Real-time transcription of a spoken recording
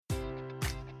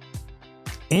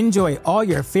Enjoy all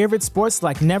your favorite sports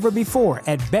like never before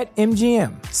at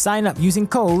BetMGM. Sign up using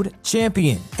code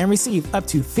CHAMPION and receive up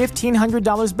to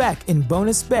 $1,500 back in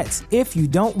bonus bets if you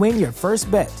don't win your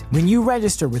first bet. When you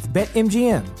register with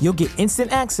BetMGM, you'll get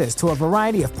instant access to a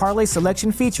variety of parlay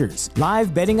selection features,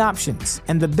 live betting options,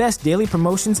 and the best daily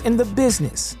promotions in the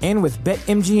business. And with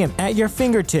BetMGM at your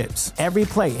fingertips, every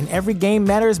play and every game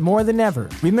matters more than ever.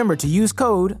 Remember to use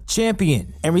code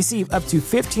CHAMPION and receive up to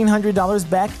 $1,500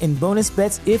 back in bonus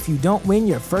bets if you don't win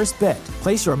your first bet.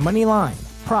 Place your money line,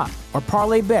 prop, or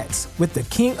parlay bets with the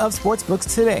king of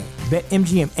sportsbooks today.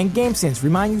 BetMGM and GameSense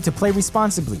remind you to play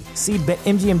responsibly. See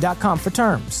BetMGM.com for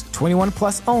terms. 21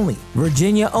 plus only.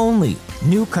 Virginia only.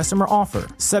 New customer offer.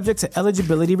 Subject to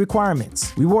eligibility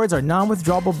requirements. Rewards are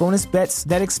non-withdrawable bonus bets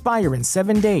that expire in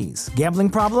 7 days. Gambling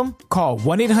problem? Call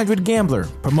 1-800-GAMBLER.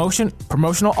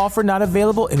 Promotional offer not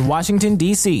available in Washington,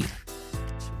 D.C.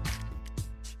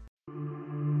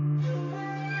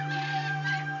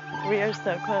 We are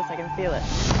so close, I can feel it.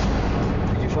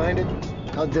 Did you find it?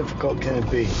 How difficult can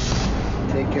it be?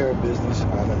 Take care of business,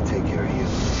 and I'm gonna take care of you.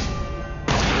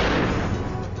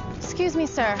 Excuse me,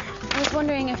 sir. I was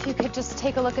wondering if you could just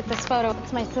take a look at this photo.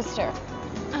 It's my sister.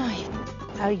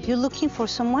 Are you looking for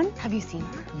someone? Have you seen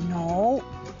her? No,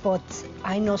 but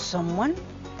I know someone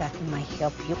that might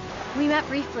help you. We met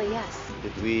briefly, yes.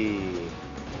 Did we?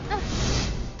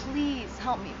 Please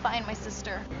help me find my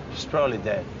sister. She's probably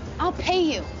dead. I'll pay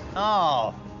you.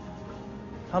 Oh.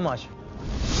 How much?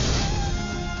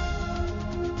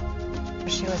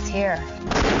 She was here.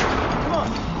 Come on.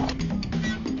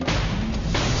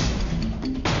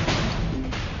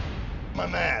 My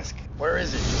mask. Where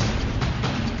is it?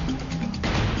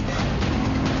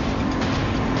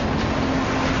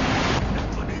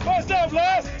 What's up,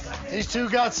 Les? These two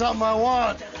got something I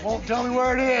want. Won't tell me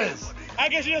where it is. I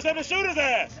guess you just have to shoot his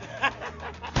ass.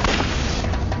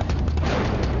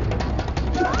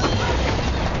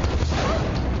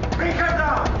 Be cut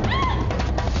down.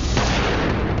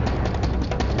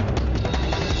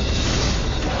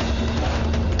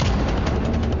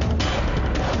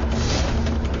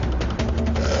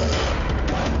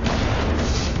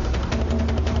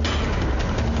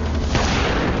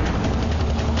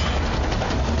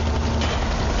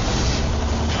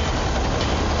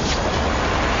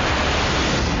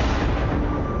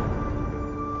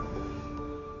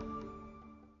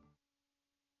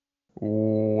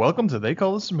 Welcome to They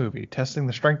Call This a Movie, testing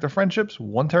the strength of friendships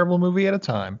one terrible movie at a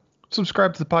time.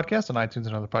 Subscribe to the podcast on iTunes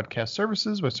and other podcast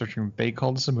services by searching They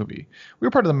Call This a Movie.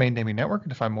 We're part of the Main Damie Network,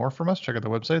 and to find more from us, check out the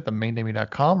website at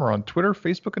themaindamie.com or on Twitter,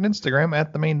 Facebook, and Instagram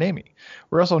at The Main Damie.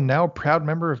 We're also now a proud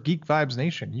member of Geek Vibes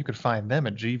Nation. You can find them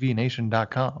at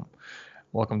gvnation.com.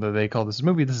 Welcome to They Call This a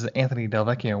Movie. This is Anthony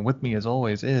Delvecchio, and with me, as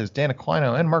always, is Dan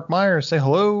Aquino and Mark Myers. Say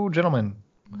hello, gentlemen.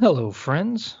 Hello,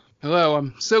 friends. Hello,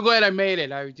 I'm so glad I made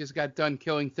it. I just got done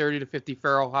killing 30 to 50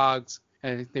 feral hogs,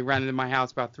 and they ran into my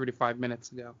house about 3 to 5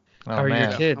 minutes ago. Oh, how are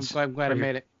your kids? I'm glad I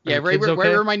made it. Yeah, right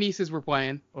where my nieces were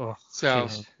playing. Oh, so,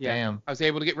 geez. yeah, Damn. I was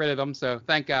able to get rid of them, so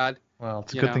thank God. Well,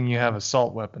 it's a good thing you have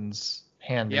assault weapons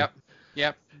handy.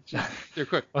 Yep. They're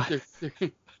quick.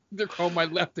 They're calling my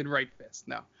left and right fist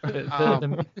now.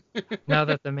 Now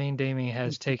that the Main Damie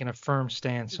has taken a firm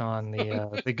stance on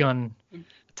the gun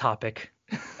topic.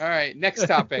 All right, next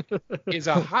topic. Is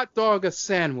a hot dog a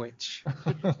sandwich?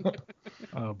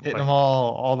 Oh, boy. Hitting them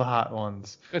all the hot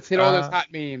ones. Let's hit all those hot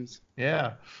memes.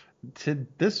 Yeah.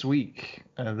 This week's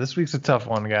a tough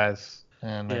one, guys.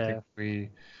 And Yeah. I think we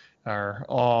are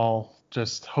all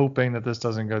just hoping that this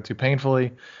doesn't go too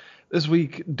painfully. This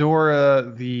week,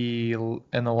 Dora and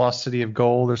the Lost City of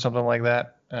Gold or something like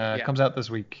that comes out this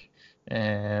week.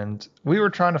 And we were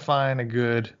trying to find a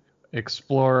good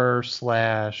Explorer /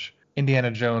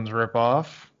 Indiana Jones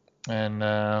ripoff, and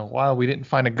while we didn't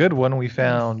find a good one, we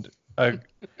found a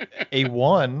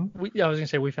one. I was gonna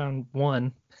say we found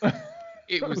one.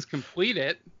 It was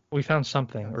completed. We found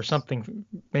something, or something.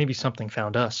 Maybe something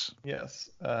found us. Yes,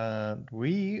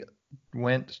 we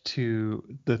went to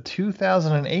the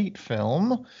 2008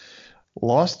 film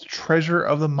Lost Treasure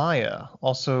of the Maya,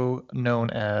 also known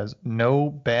as No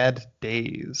Bad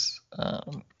Days.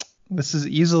 This is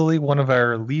easily one of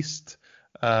our least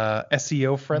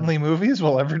SEO friendly movies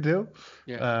we'll ever do.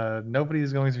 Nobody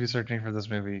is going to be searching for this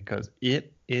movie because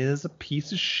it is a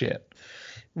piece of shit.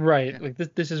 Right. Like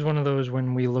this is one of those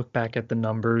when we look back at the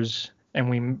numbers and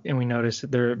we notice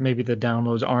that maybe the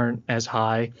downloads aren't as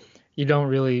high. You don't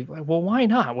really, well, why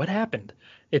not? What happened?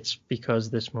 It's because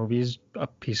this movie is a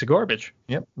piece of garbage.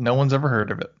 Yep. No one's ever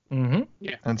heard of it. Mm-hmm.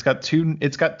 Yeah. And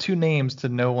it's got two names to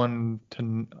no one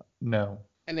to know.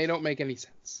 And they don't make any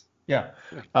sense. Yeah.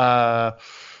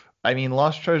 I mean,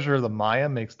 Lost Treasure of the Maya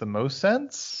makes the most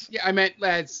sense. Yeah, I meant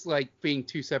that's like being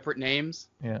two separate names.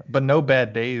 Yeah, but No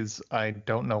Bad Days, I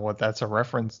don't know what that's a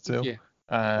reference to.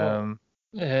 Yeah.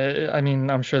 I mean,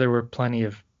 I'm sure there were plenty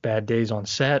of bad days on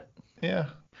set. Yeah.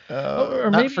 Or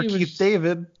not maybe for it was- Keith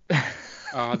David.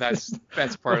 Oh, that's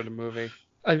part of the movie.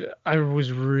 I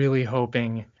was really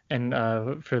hoping, and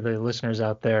for the listeners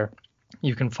out there,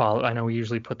 you can follow. I know we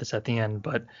usually put this at the end,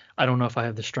 but I don't know if I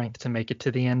have the strength to make it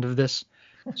to the end of this.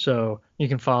 So you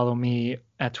can follow me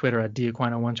at Twitter at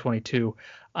Diaquino122.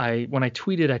 When I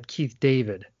tweeted at Keith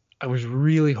David, I was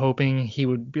really hoping he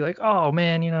would be like, "Oh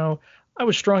man, I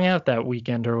was strung out that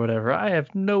weekend or whatever. I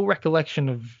have no recollection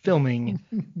of filming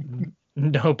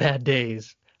No Bad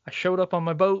Days. I showed up on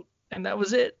my boat and that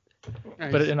was it."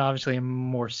 Nice. But in obviously a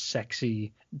more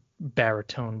sexy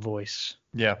baritone voice.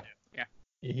 Yeah. Yeah.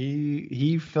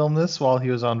 He filmed this while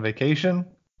he was on vacation.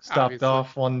 Stopped Obviously.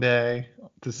 off one day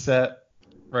to set,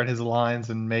 read his lines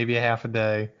in maybe a half a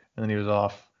day, and then he was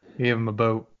off. He gave him a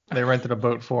boat. They rented a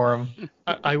boat for him.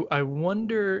 I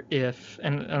wonder if,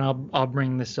 and I'll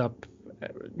bring this up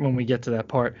when we get to that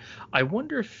part. I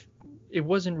wonder if it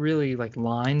wasn't really like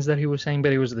lines that he was saying,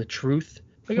 but it was the truth.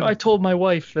 Like, I told my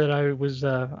wife that I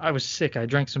was sick. I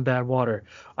drank some bad water.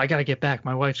 I gotta get back.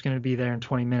 My wife's gonna be there in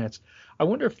 20 minutes. I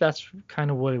wonder if that's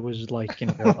kind of what it was like in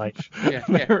real life. Yeah.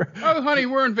 Oh, honey,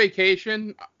 we're on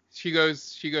vacation. She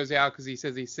goes out because he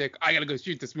says he's sick. I gotta go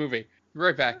shoot this movie. Be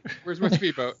right back. Where's my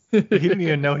speedboat? He didn't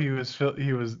even know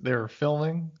they were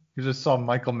filming. He just saw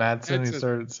Michael Madsen. He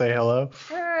started to say hello.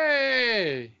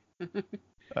 Hey.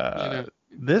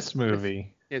 This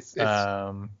movie. It's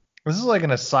this is like an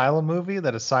Asylum movie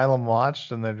that Asylum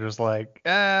watched, and they're just like,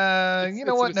 you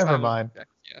know what? Never mind. Yeah.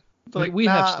 It's like, we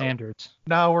have standards.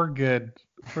 No, we're good.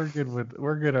 We're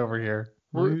good over here.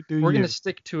 We're gonna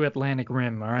stick to Atlantic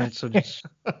Rim, all right? So just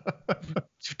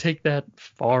take that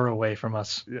far away from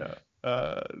us. Yeah.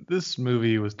 This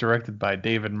movie was directed by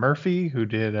David Murphy, who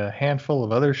did a handful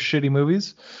of other shitty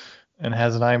movies, and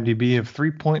has an IMDb of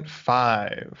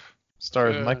 3.5.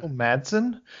 Stars Michael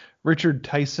Madsen, Richard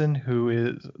Tyson,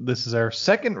 this is our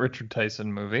second Richard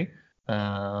Tyson movie,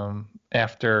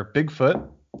 after Bigfoot.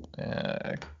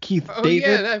 Keith David. Oh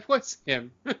yeah, that was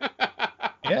him.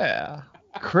 Yeah.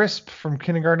 Crisp from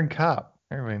Kindergarten Cop.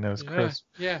 Everybody knows Crisp.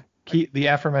 Yeah. The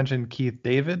aforementioned Keith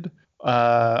David.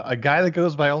 A guy that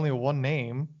goes by only one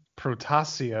name,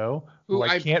 Protasio, who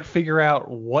I can't figure out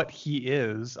what he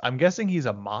is. I'm guessing he's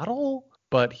a model,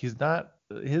 but he's not.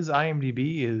 His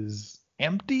IMDb is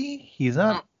empty. He's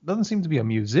not. Doesn't seem to be a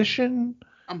musician.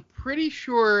 I'm pretty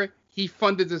sure he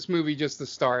funded this movie just to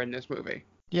star in this movie.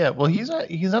 Yeah, well, he's not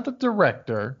the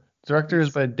director. The director is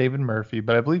by David Murphy,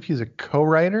 but I believe he's a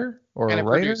co-writer or and a a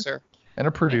writer producer. And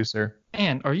a producer.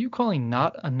 And are you calling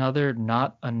not another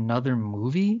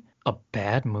movie a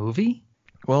bad movie?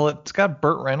 Well, it's got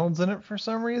Burt Reynolds in it for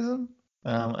some reason.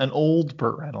 An old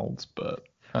Burt Reynolds, but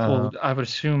well, I would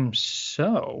assume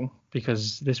so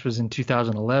because this was in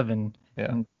 2011. Yeah.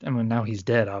 And, I mean, now he's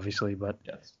dead, obviously, but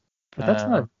yes. But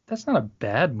that's not a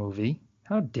bad movie.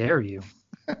 How dare you?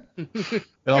 It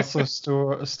also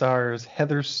stars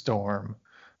Heather Storm,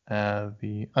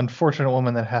 the unfortunate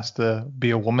woman that has to be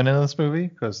a woman in this movie,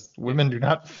 because women do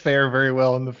not fare very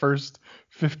well in the first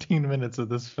 15 minutes of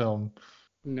this film.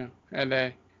 No, and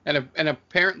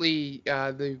apparently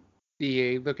the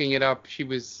looking it up, she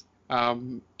was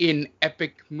in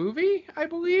Epic Movie, I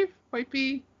believe, might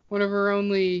be one of her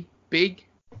only big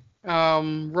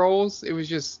roles. It was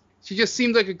she just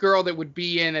seemed like a girl that would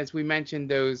be in, as we mentioned,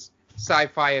 those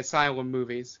sci-fi asylum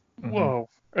movies. Whoa.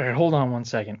 All right, hold on one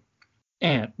second.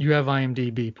 Ant, you have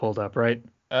IMDb pulled up, right?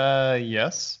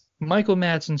 Yes. Michael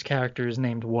Madsen's character is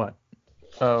named what?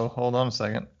 Oh, hold on a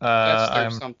second.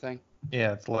 Lester something.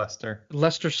 Yeah, it's Lester.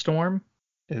 Lester Storm?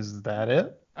 Is that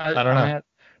it? I don't know.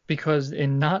 Because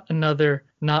in not another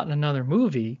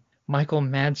movie, Michael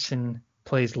Madsen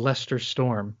plays Lester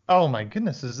Storm. Oh my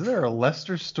goodness, is there a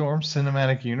Lester Storm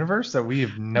cinematic universe that we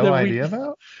have no idea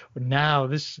about? Now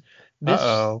this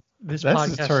Uh-oh. This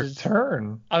That's podcast a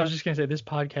turn. I was just gonna say this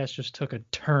podcast just took a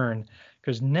turn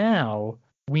because now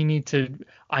I need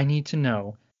to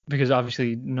know, because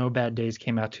obviously No Bad Days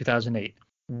came out 2008.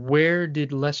 Where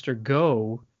did Lester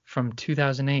go from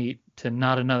 2008 to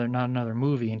not another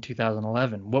movie in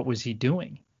 2011? What was he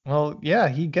doing? Well, yeah,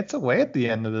 he gets away at the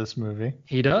end of this movie.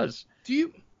 He does. Do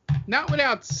you, not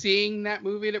without seeing that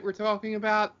movie that we're talking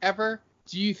about ever,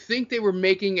 do you think they were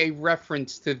making a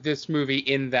reference to this movie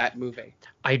in that movie?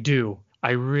 I do.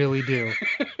 I really do.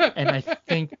 And I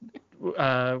think,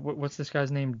 what's this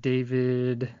guy's name?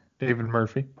 David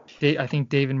Murphy. I think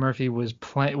David Murphy was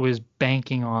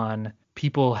banking on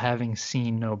people having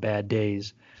seen No Bad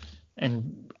Days.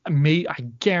 And I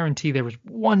guarantee there was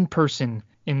one person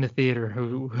in the theater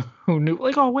who knew,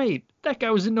 like, oh wait, that guy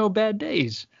was in No Bad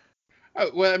Days. Oh,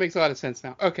 well, that makes a lot of sense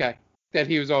now. Okay, that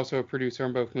he was also a producer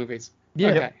on both movies. Yeah.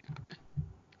 Okay.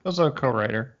 Also a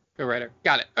co-writer. Co-writer.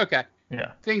 Got it. Okay.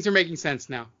 Yeah. Things are making sense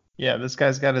now. Yeah, this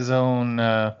guy's got his own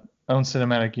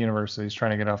cinematic universe that he's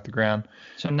trying to get off the ground.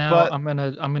 So now I'm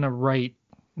gonna write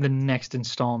the next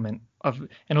installment and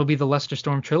it'll be the Lester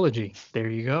Storm trilogy. There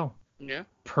you go. Yeah.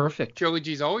 Perfect.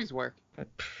 Trilogies always work.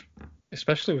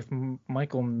 Especially with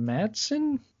Michael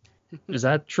Madsen. Is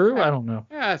that true? I don't know.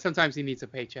 Yeah, sometimes he needs a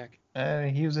paycheck.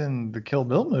 He was in the Kill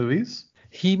Bill movies.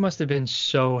 He must have been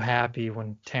so happy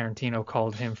when Tarantino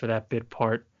called him for that bit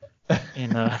part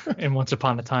in Once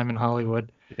Upon a Time in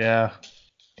Hollywood. Yeah.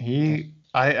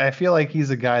 I feel like he's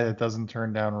a guy that doesn't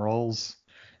turn down roles.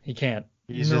 He can't.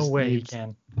 He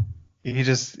can. He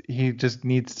just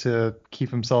needs to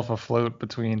keep himself afloat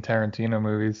between Tarantino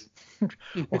movies.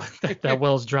 Well, that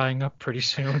well's drying up pretty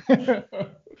soon.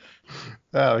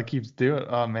 Oh, he keeps doing.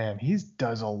 Oh man, he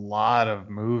does a lot of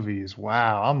movies.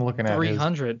 Wow, I'm looking at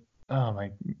 300. Oh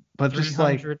my! But just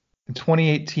like in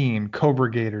 2018, Cobra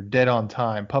Gator, Dead on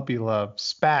Time, Puppy Love,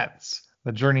 Spats,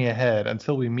 The Journey Ahead,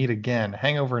 Until We Meet Again,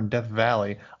 Hangover in Death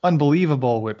Valley,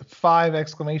 Unbelievable with 5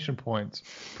 exclamation points,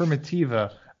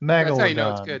 Primitiva, Megalodon, That's how you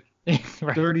know it's good.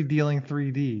 Right. Dirty Dealing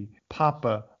 3D,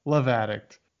 Papa, Love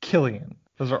Addict, Killian.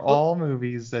 Those are all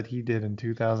movies that he did in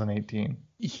 2018.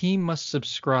 He must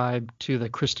subscribe to the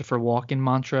Christopher Walken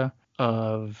mantra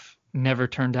of never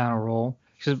turn down a role.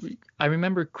 Because I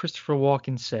remember Christopher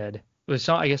Walken said,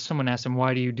 I guess someone asked him,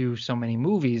 why do you do so many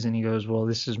movies? And he goes, well,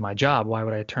 this is my job. Why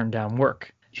would I turn down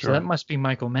work? Sure. So that must be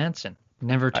Michael Madsen.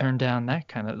 Never turn down that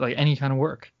kind of, like any kind of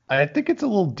work. I think it's a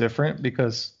little different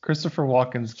because Christopher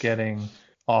Walken's getting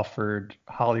offered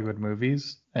Hollywood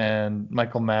movies and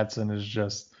Michael Madsen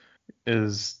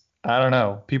is I don't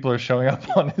know. People are showing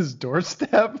up on his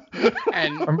doorstep,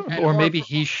 or maybe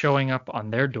he's showing up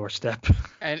on their doorstep,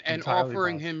 and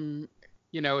offering him,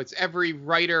 it's every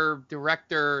writer,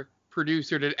 director,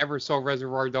 producer that ever saw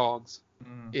Reservoir Dogs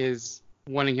is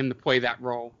wanting him to play that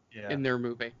role in their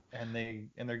movie, and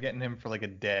they're getting him for like a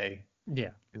day. Yeah,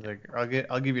 he's like,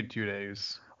 I'll give you 2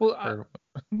 days. Well,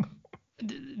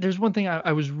 there's one thing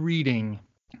I was reading,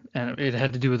 and it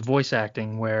had to do with voice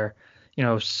acting, where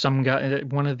some guy.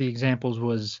 One of the examples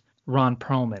was Ron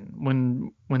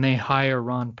Perlman. When they hire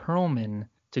Ron Perlman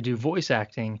to do voice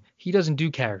acting, he doesn't do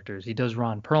characters. He does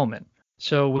Ron Perlman.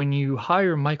 So when you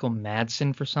hire Michael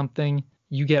Madsen for something,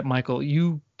 you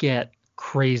get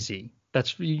crazy.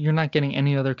 You're not getting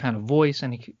any other kind of voice,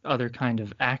 any other kind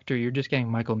of actor. You're just getting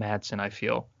Michael Madsen, I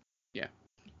feel.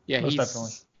 Yeah, most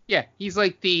definitely. Yeah, he's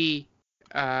like the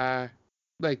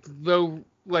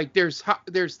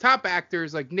there's top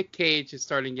actors like Nick Cage is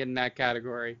starting to get in that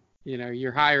category.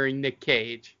 You're hiring Nick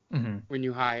Cage when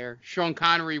you hire. Sean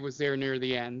Connery was there near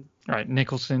the end. Right,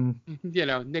 Nicholson.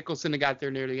 Nicholson got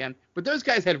there near the end. But those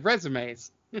guys had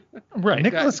resumes. Right.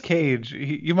 Nicolas Cage,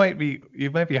 you might be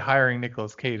hiring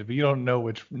Nicolas Cage, but you don't know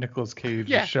which Nicolas Cage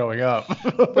is showing up.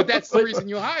 But that's the reason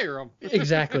you hire him.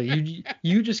 Exactly.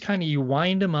 You just kind of you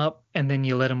wind him up and then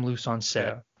you let him loose on set.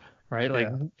 Yeah. Right? Like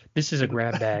this is a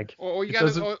grab bag. All you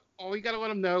gotta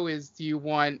let him know is, do you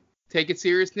want take it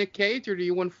serious Nick Cage or do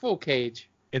you want full Cage?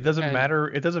 It doesn't matter.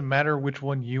 It doesn't matter which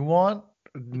one you want.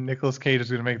 Nicolas Cage is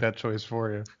going to make that choice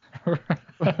for you.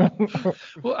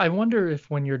 Well, I wonder if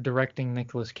when you're directing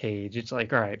Nicolas Cage, it's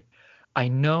like, all right, I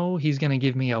know he's going to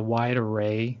give me a wide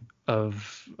array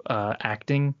of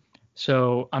acting,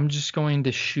 so I'm just going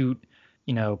to shoot,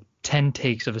 10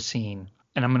 takes of a scene,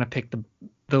 and I'm going to pick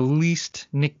the least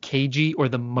Nick Cagey or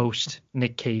the most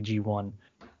Nick Cagey one.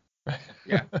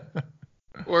 Yeah.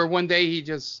 Or one day he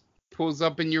just pulls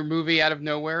up in your movie out of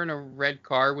nowhere in a red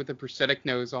car with a prosthetic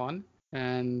nose on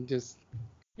and just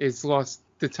is lost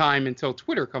the time until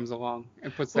Twitter comes along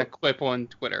and puts that clip on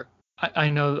Twitter. I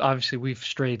know, obviously, we've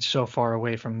strayed so far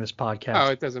away from this podcast.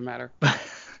 Oh, it doesn't matter.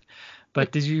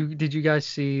 But did you guys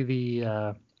see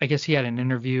the? I guess he had an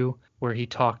interview where he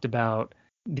talked about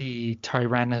the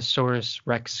Tyrannosaurus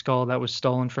Rex skull that was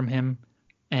stolen from him,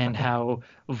 and how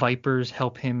vipers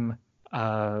help him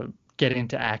get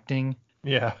into acting.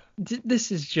 Yeah.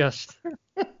 This is just.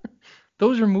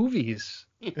 Those are movies.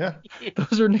 Yeah.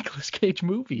 Those are Nicolas Cage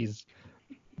movies.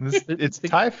 It's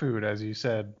Thai food, as you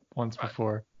said once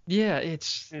before. Yeah,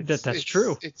 that's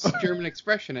true. It's German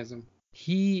expressionism.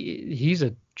 He's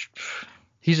a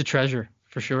treasure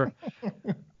for sure.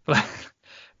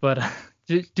 but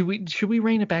should we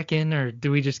rein it back in, or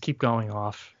do we just keep going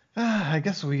off? I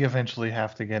guess we eventually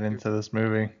have to get into this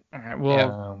movie. All right.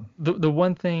 Well, the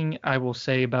one thing I will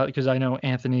say about, because I know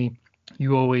Anthony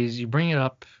you bring it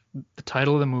up, the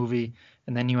title of the movie,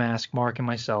 and then you ask Mark and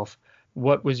myself,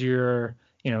 what was your,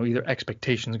 either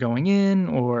expectations going in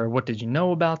or what did you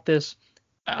know about this?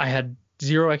 I had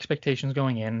zero expectations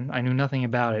going in. I knew nothing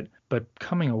about it, but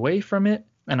coming away from it,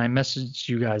 and I messaged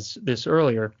you guys this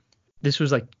earlier, this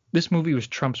movie was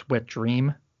Trump's wet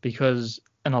dream, because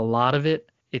in a lot of it,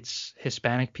 it's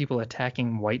Hispanic people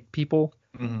attacking white people.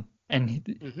 Mm-hmm.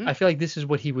 And I feel like this is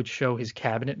what he would show his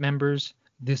cabinet members.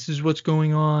 This is what's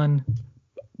going on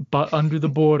but under the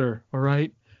border, all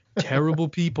right? Terrible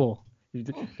people.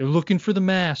 They're looking for the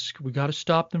mask. We got to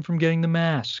stop them from getting the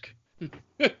mask.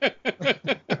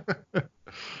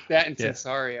 That and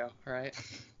Cesario, right?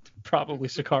 Probably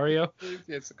Sicario.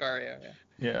 Yeah, Sicario,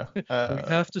 Yeah. We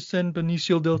have to send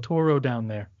Benicio del Toro down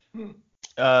there.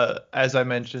 As I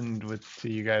mentioned to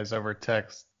you guys over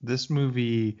text, this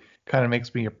movie kind of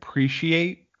makes me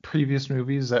appreciate previous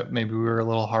movies that maybe we were a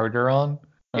little harder on.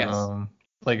 Yes.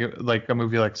 Like a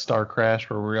movie like Star Crash,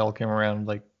 where we all came around,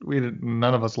 like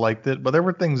none of us liked it, but there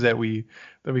were things that we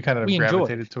kind of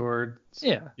gravitated towards.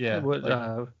 Yeah. Yeah.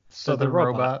 Like, Southern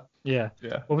Robot. Yeah.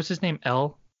 Yeah. What was his name?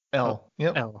 L.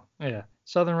 Yep. L. Yeah.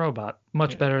 Southern Robot.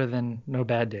 Much better than No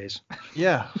Bad Days.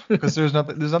 Yeah, because there's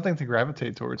nothing to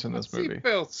gravitate towards in this movie.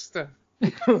 Seatbelt stuff.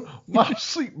 My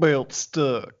seatbelt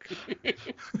stuck.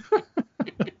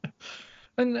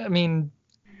 And I mean,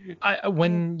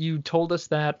 when you told us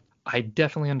that, I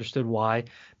definitely understood why.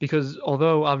 Because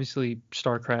although obviously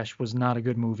Star Crash was not a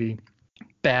good movie,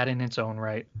 bad in its own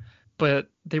right, but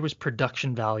there was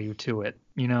production value to it.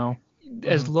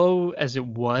 As low as it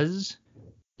was,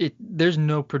 there's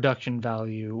no production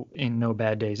value in No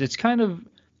Bad Days. It's kind of,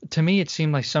 to me, it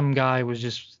seemed like some guy was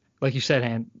just, like you said,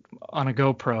 Han, on a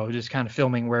GoPro, just kind of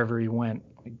filming wherever he went.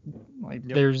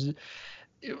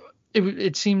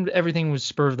 It seemed everything was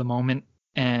spur of the moment,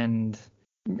 and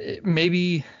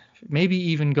maybe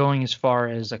even going as far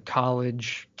as a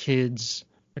college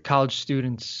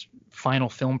student's final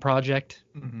film project.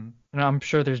 Mm-hmm. And I'm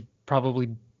sure there's probably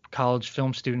college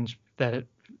film students that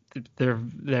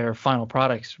their final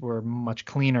products were much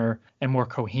cleaner and more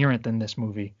coherent than this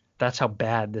movie. That's how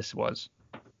bad this was.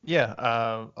 Yeah,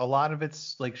 a lot of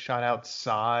it's like shot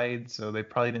outside, so they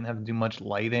probably didn't have to do much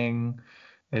lighting.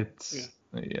 It's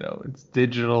it's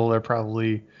digital. They're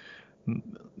probably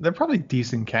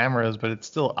decent cameras, but it's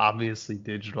still obviously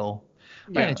digital.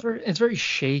 Yeah, it's very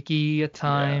shaky at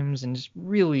times, and just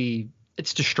really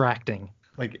it's distracting.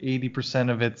 Like 80%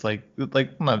 of it's like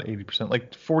not 80%,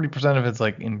 like 40% of it's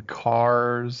like in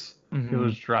cars. Mm-hmm. It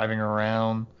was driving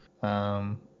around.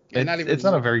 It's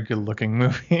not a very good looking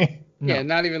movie. No. Yeah,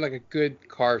 not even like a good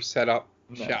car setup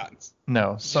shots.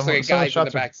 No, some like a guy in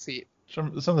the back seat.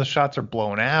 Some of the shots are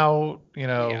blown out.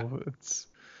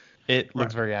 It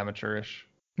looks very amateurish.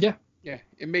 Yeah. Yeah,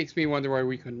 it makes me wonder why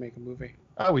we couldn't make a movie.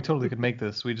 Oh, we totally could make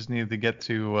this. We just needed to get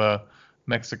to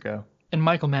Mexico. And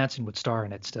Michael Madsen would star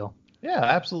in it still. Yeah,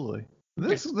 absolutely.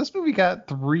 This movie got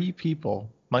 3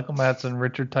 people: Michael Madsen,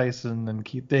 Richard Tyson, and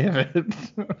Keith David.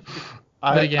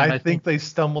 I think they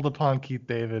stumbled upon Keith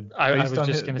David based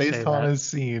on his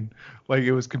scene. Like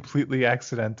it was completely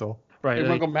accidental. Right. And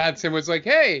Michael Madsen was like,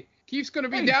 "Hey, Keith's gonna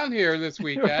be down here this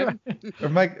weekend." Or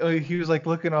Mike, he was like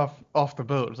looking off the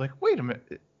boat. I was like, "Wait a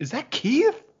minute, is that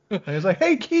Keith?" And he was like,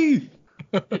 "Hey, Keith."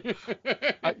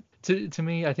 To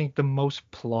me, I think the most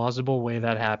plausible way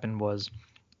that happened was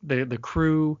the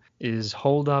crew is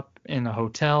holed up in a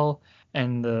hotel,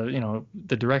 and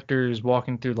the director is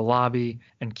walking through the lobby,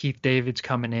 and Keith David's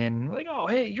coming in like, "Oh,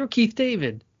 hey, you're Keith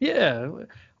David. Yeah,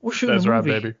 we're shooting a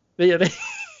movie." That's right, baby. Yeah,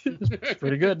 that's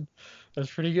pretty good.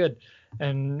 That's pretty good.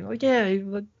 And like, yeah,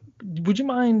 would you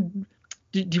mind?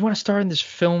 Do you want to star in this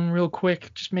film real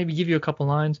quick? Just maybe give you a couple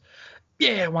lines.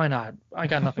 Yeah, why not? I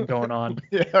got nothing going on.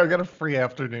 Yeah, I got a free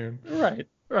afternoon. Right.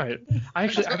 I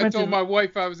told my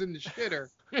wife I was in the shitter.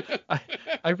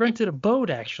 I rented a boat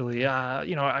actually.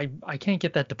 I can't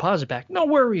get that deposit back. No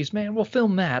worries, man. We'll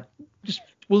film that.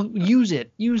 We'll use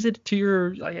it. Use it to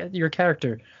your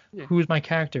character. Yeah. Who is my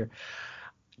character?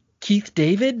 Keith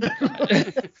David.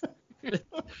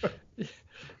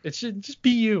 It should just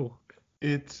be you.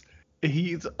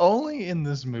 He's only in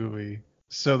this movie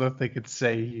so that they could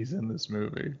say he's in this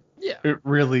movie. Yeah.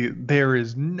 There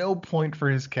is no point for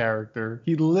his character.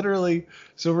 He literally,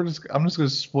 I'm just going to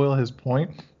spoil his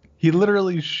point. He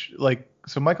literally,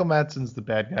 so Michael Madsen's the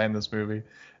bad guy in this movie,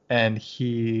 and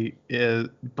he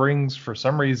brings, for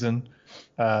some reason,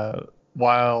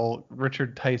 while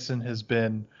Richard Tyson has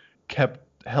been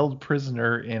held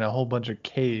prisoner in a whole bunch of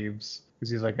caves,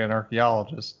 because he's like an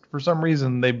archaeologist, for some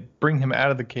reason they bring him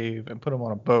out of the cave and put him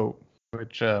on a boat,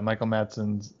 which Michael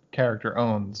Madsen's character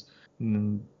owns.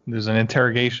 And there's an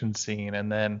interrogation scene,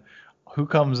 and then who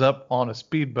comes up on a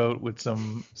speedboat with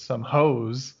some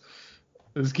hose?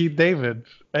 Is Keith David,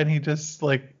 and he just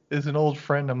like is an old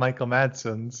friend of Michael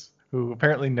Madsen's, who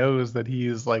apparently knows that he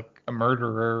is like a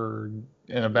murderer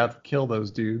and about to kill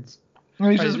those dudes.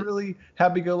 And he's just really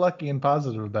happy-go-lucky and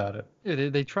positive about it. Yeah,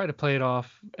 they try to play it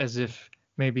off as if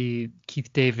maybe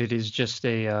Keith David is just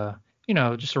a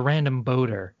just a random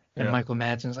boater, and Michael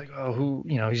Madsen's like, oh, who,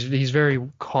 he's very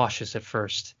cautious at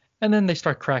first, and then they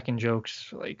start cracking jokes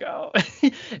like, oh,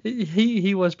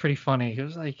 he was pretty funny. He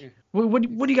was like, what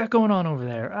do you got going on over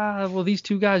there? Well, these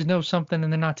two guys know something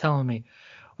and they're not telling me.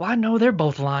 Well, I know they're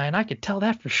both lying. I could tell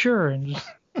that for sure. And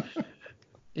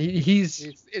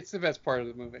just, it's the best part of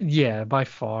the movie. Yeah, by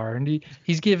far. And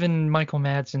he's given Michael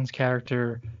Madsen's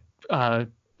character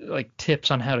like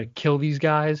tips on how to kill these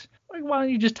guys. Like, why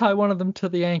don't you just tie one of them to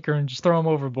the anchor and just throw them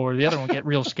overboard? The other one get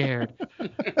real scared.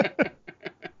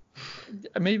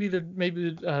 Maybe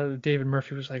David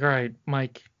Murphy was like, all right,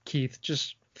 Mike, Keith,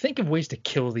 just think of ways to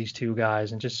kill these two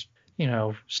guys and just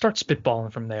start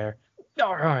spitballing from there.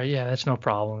 All right, yeah, that's no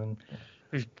problem.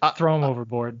 And throw them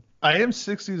overboard. I am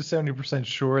 60 to 70%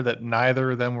 sure that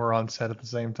neither of them were on set at the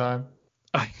same time.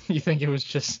 You think it was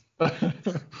just...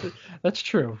 That's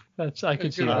true. I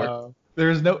could see that.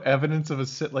 There's no evidence of a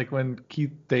sit, like when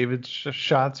Keith David's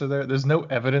shots are there. There's no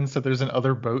evidence that there's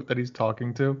another boat that he's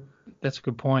talking to. That's a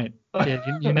good point.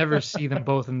 Yeah, you never see them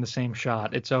both in the same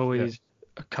shot. It's always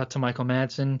a cut to Michael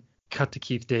Madsen, cut to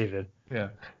Keith David. Yeah.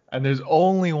 And there's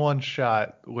only one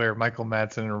shot where Michael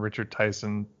Madsen and Richard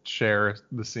Tyson share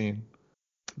the scene.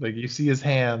 Like, you see his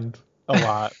hand a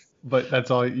lot, but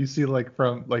that's all you see, like,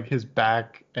 from like his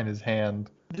back and his hand.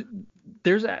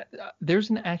 There's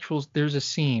a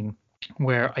scene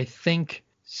where I think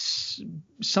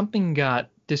something got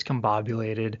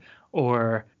discombobulated,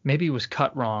 or maybe it was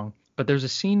cut wrong, but there's a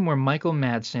scene where Michael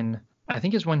Madsen, I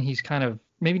think is when he's kind of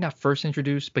maybe not first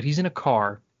introduced, but he's in a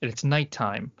car and it's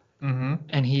nighttime. Mm-hmm.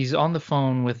 And he's on the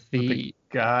phone with the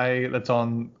guy that's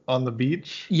on the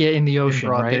beach. Yeah, in the ocean, in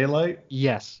broad right? daylight.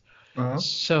 Yes. Uh-huh.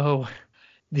 So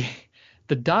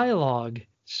the dialogue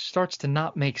starts to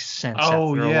not make sense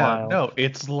after a while. No,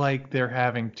 it's like they're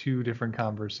having two different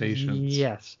conversations.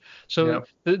 Yes. So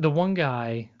the one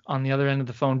guy on the other end of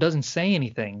the phone doesn't say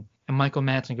anything, and Michael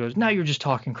Madsen goes, "Now you're just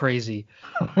talking crazy."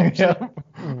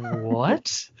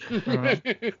 What?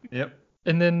 Yep.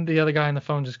 And then the other guy on the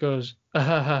phone just goes, ha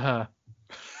ha ha.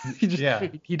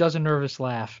 He does a nervous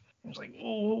laugh. I was like,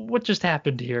 what just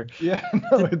happened here? Yeah,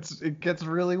 no, it gets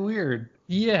really weird.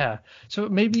 Yeah. So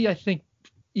maybe I think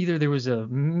either there was a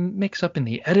mix up in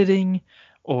the editing,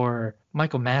 or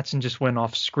Michael Madsen just went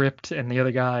off script and the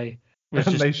other guy was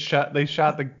just... they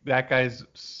shot that guy's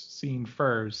scene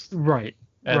first. Right.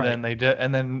 And then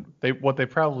they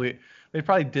probably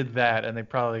did that, and they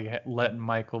probably let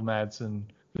Michael Madsen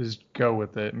just go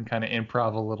with it and kind of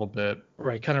improv a little bit.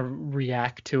 Right, kind of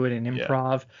react to it and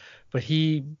improv. But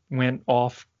he went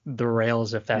off the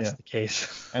rails, if that's the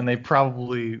case. And they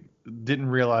probably didn't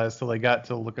realize till they got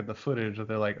to look at the footage that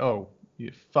they're like, oh,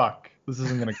 fuck, this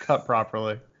isn't going to cut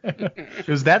properly.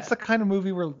 Because that's the kind of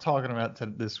movie we're talking about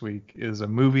this week, is a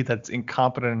movie that's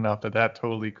incompetent enough that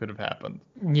totally could have happened.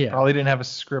 Yeah. Probably didn't have a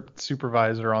script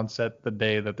supervisor on set the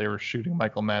day that they were shooting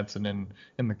Michael Madsen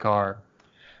in the car.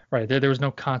 Right. There was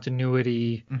no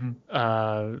continuity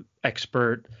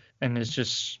expert, and it's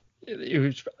just,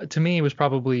 to me, it was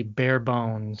probably bare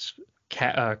bones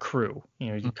crew.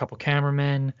 A couple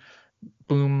cameramen,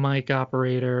 boom mic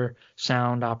operator,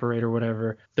 sound operator,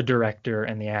 whatever, the director,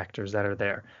 and the actors that are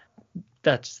there.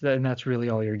 That's really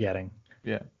all you're getting.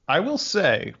 Yeah. I will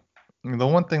say, the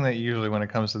one thing that usually when it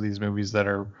comes to these movies that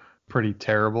are pretty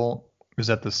terrible is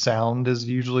that the sound is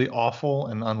usually awful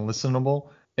and unlistenable.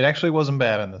 It actually wasn't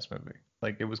bad in this movie.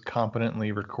 Like, it was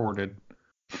competently recorded.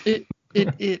 It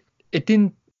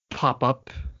didn't pop up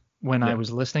when I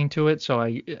was listening to it, so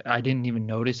I didn't even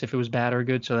notice if it was bad or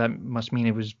good. So that must mean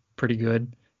it was pretty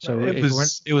good. So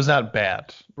it was not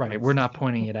bad. Right, we're not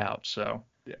pointing it out. So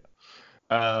you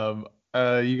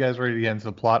guys ready to get into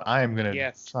the plot? I am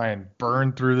gonna try and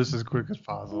burn through this as quick as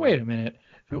possible. Wait a minute.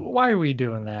 Why are we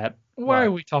doing that? Why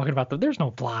are we talking about there's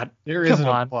no plot? There isn't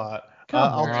a plot.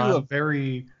 I'll do a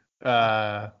very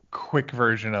quick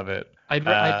version of it. I'd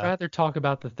rather talk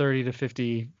about the 30 to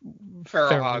 50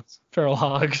 feral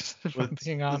hogs, if I'm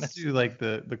being honest. Let's do like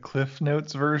the Cliff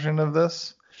Notes version of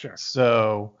this. Sure.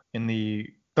 So in the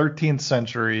 13th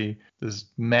century, this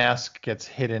mask gets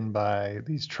hidden by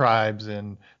these tribes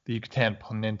in the Yucatan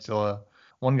Peninsula.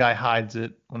 One guy hides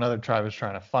it. Another tribe is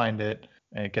trying to find it,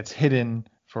 and it gets hidden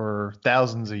for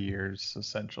thousands of years,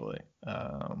 essentially.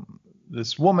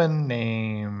 this woman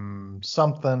named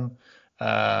something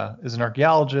is an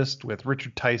archaeologist with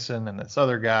Richard Tyson and this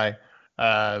other guy.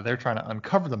 They're trying to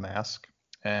uncover the mask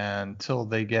until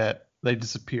they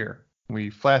disappear. We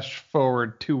flash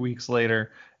forward 2 weeks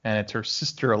later, and it's her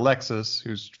sister Alexis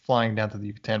who's flying down to the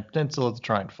Yucatan Peninsula to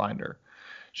try and find her.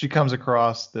 She comes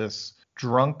across this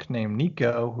drunk named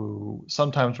Nico, who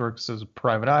sometimes works as a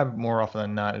private eye, but more often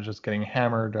than not is just getting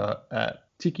hammered at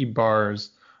tiki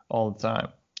bars all the time.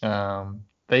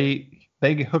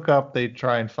 They hook up. They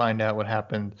try and find out what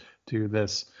happened to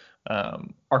this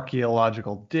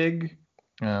archaeological dig.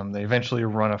 They eventually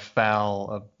run afoul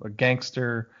of a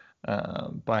gangster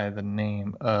by the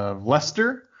name of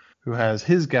Lester, who has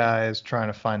his guys trying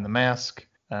to find the mask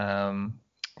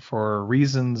for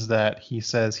reasons that he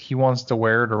says he wants to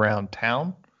wear it around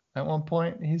town at one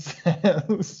point. He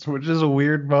says, which is a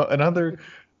weird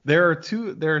there are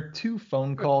two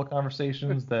phone call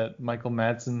conversations that Michael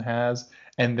Madsen has,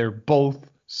 and they're both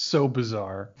so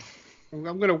bizarre.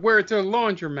 I'm gonna wear it to a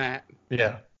laundromat.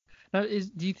 Yeah. Now,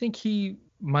 do you think he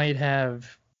might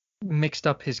have mixed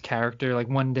up his character? Like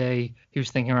one day he was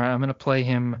thinking, all right, I'm gonna play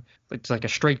him. It's like a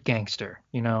straight gangster,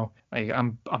 you know, like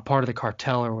I'm part of the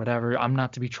cartel or whatever. I'm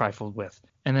not to be trifled with.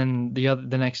 And then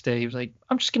the next day he was like,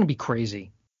 I'm just gonna be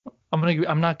crazy.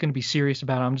 I'm not gonna be serious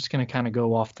about it. I'm just gonna kind of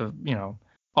go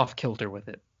off kilter with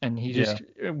it. And he just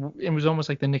it was almost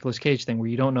like the Nicolas Cage thing where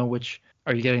you don't know which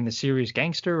are you getting, the serious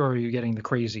gangster or are you getting the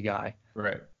crazy guy?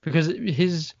 Right. Because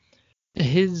his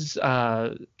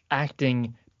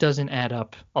acting doesn't add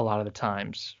up a lot of the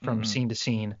times from scene to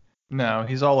scene. No,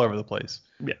 he's all over the place.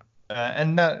 Yeah.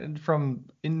 And not from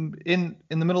in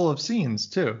the middle of scenes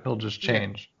too. He'll just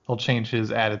change. Yeah. He'll change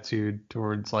his attitude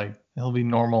towards, like, he'll be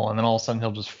normal, and then all of a sudden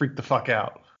he'll just freak the fuck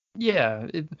out. Yeah.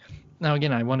 Now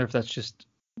again, I wonder if that's just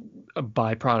a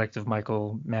byproduct of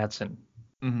Michael Madsen.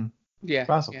 Mm-hmm. Yeah.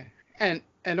 Possible. Yeah.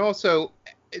 And also,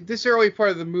 this early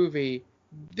part of the movie,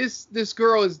 this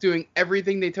girl is doing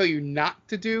everything they tell you not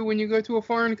to do when you go to a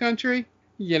foreign country.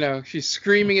 You know, she's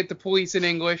screaming at the police in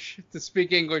English to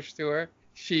speak English to her.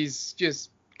 She's just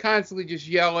constantly just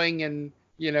yelling and,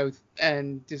 you know,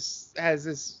 and just has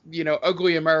this, you know,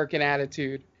 ugly American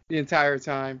attitude the entire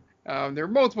time. There are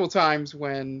multiple times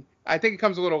when, I think it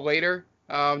comes a little later,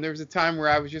 there was a time where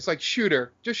I was just like, shoot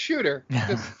her. Just shoot her.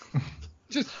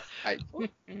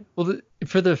 Well,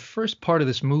 for the first part of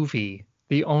this movie,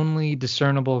 the only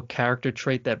discernible character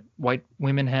trait that white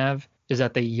women have is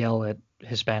that they yell at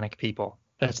Hispanic people.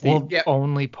 That's the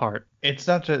only part. It's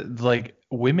not just, like,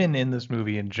 women in this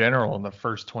movie in general in the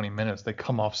first 20 minutes, they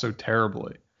come off so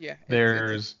terribly. Yeah.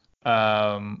 There's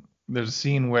a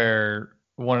scene where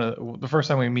the first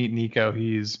time we meet Nico,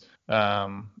 he's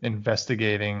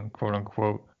investigating, quote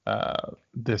unquote,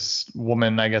 this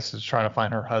woman, I guess, is trying to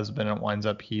find her husband, and it winds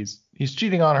up he's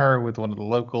cheating on her with one of the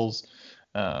locals.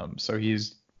 So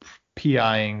he's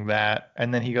PIing that,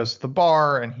 and then he goes to the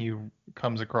bar and he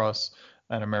comes across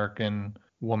an American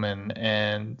woman,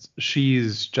 and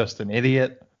she's just an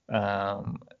idiot,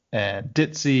 and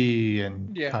ditzy,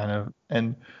 and kind of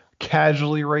and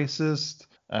casually racist.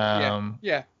 And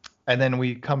then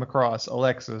we come across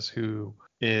Alexis, who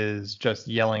is just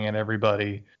yelling at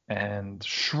everybody and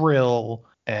shrill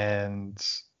and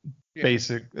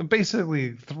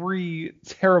basically three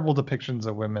terrible depictions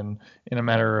of women in a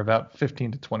matter of about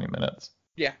 15 to 20 minutes.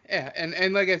 Yeah.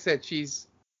 And like I said, she's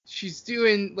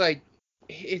doing, like,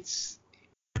 it's,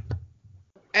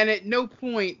 and at no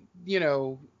point, you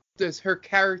know, does her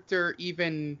character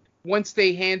even, once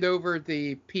they hand over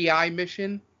the PI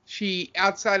mission, she,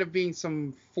 outside of being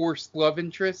some forced love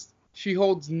interest, she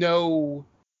holds no,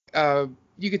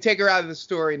 you could take her out of the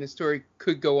story and the story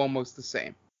could go almost the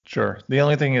same. Sure. The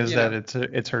only thing is that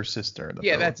it's her sister.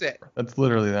 That's it. That's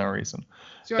literally the only reason.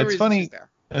 It's funny.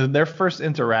 Their first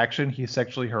interaction, he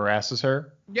sexually harasses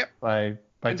her. Yep. By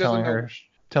telling her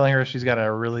she's got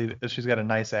a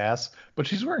nice ass, but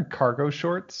she's wearing cargo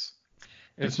shorts.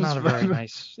 It's not very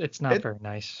nice. It's not very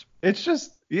nice. It's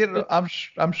just, you know,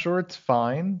 I'm sure it's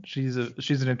fine. She's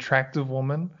an attractive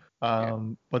woman.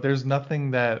 But there's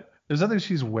nothing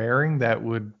she's wearing that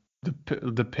would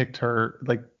depict her,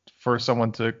 like, for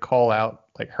someone to call out,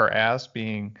 like, her ass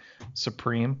being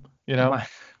supreme, you know.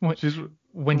 She's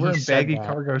wearing baggy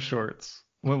cargo shorts.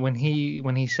 When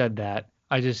he said that,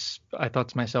 I thought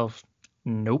to myself,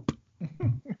 nope.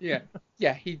 Yeah.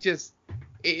 He just,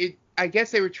 I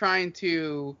guess they were trying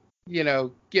to, you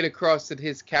know, get across that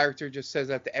his character just says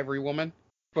that to every woman,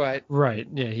 but right.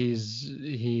 Yeah.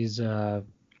 He's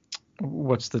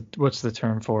what's the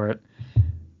term for it?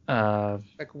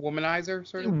 Like a womanizer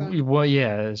sort of thing? Well,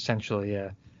 yeah, essentially,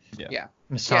 yeah. Yeah.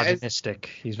 Misogynistic.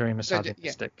 He's very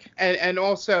misogynistic. And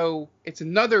also, it's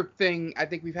another thing I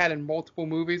think we've had in multiple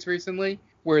movies recently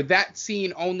where that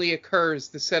scene only occurs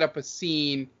to set up a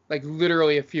scene like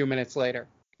literally a few minutes later.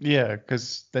 Yeah,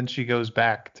 because then she goes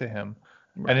back to him,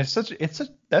 and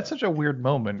that's such a weird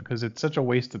moment because it's such a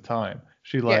waste of time.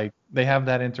 They have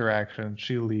that interaction.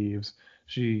 She leaves.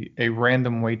 A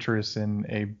random waitress in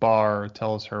a bar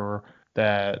tells her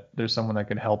that there's someone that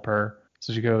could help her.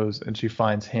 So she goes and she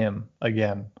finds him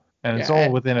again, and it's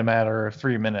all within a matter of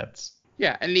 3 minutes.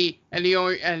 Yeah, and the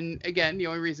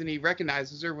only reason he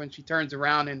recognizes her when she turns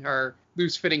around in her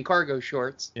loose-fitting cargo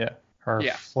shorts. Yeah, her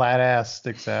flat ass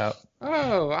sticks out.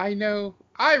 Oh, I know.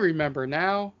 I remember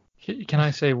now. Can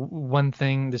I say one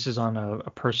thing? This is on a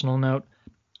personal note.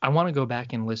 I want to go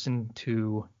back and listen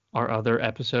to our other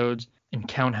episodes and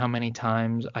count how many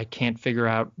times I can't figure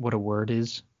out what a word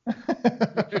is.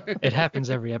 It happens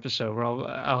every episode where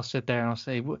I'll sit there and I'll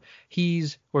say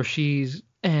he's or she's,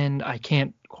 and I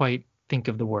can't quite think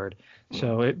of the word.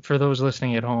 So for those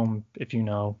listening at home, if you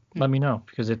know, let me know,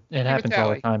 because it happens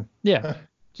all the time. Yeah,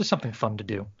 just something fun to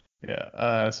do.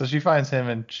 Yeah. So she finds him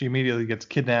and she immediately gets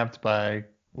kidnapped by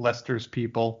Lester's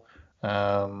people.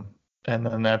 And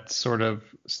then that sort of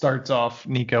starts off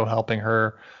Nico helping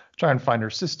her try and find her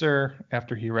sister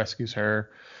after he rescues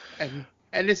her.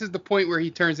 And this is the point where he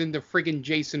turns into friggin'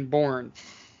 Jason Bourne.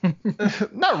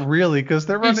 Not really, because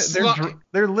they're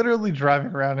literally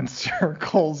driving around in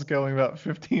circles going about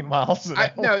 15 miles an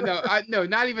hour. No,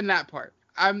 not even that part.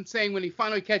 I'm saying when he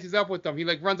finally catches up with them, he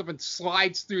like runs up and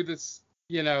slides through this,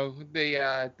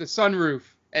 the sunroof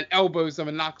and elbows them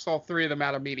and knocks all three of them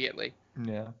out immediately.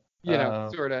 Yeah.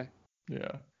 Sort of.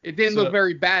 Yeah. It didn't look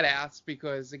very badass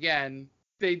because, again,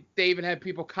 they even had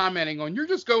people commenting on, you're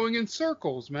just going in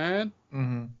circles, man.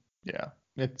 Mm-hmm. Yeah.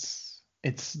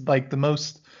 It's like the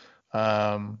most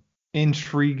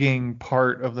intriguing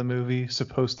part of the movie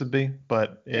supposed to be,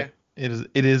 but it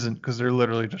isn't, because they're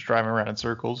literally just driving around in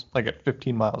circles like at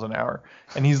 15 miles an hour,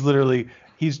 and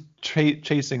he's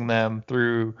chasing them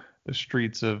through the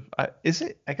streets of I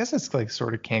guess it's like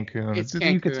sort of Cancun. It's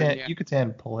Cancun,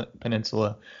 Yucatan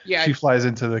Peninsula. Yeah. She flies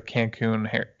into the Cancun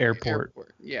airport.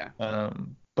 Yeah.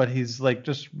 But he's like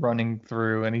just running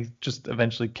through, and he just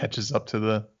eventually catches up to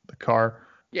the car.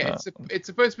 Yeah, it's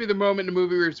supposed to be the moment in the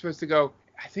movie where you're supposed to go,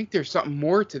 I think there's something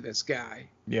more to this guy.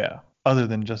 Yeah, other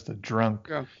than just a drunk.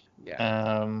 Oh,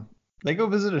 yeah. They go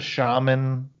visit a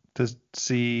shaman to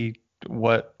see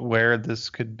where this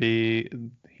could be.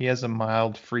 He has a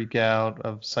mild freak out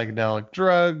of psychedelic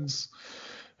drugs.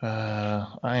 I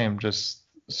am just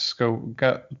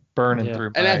burning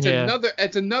through. And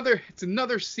that's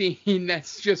another scene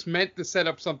that's just meant to set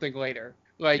up something later.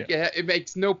 It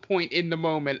makes no point in the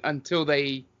moment until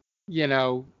they,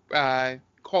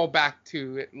 call back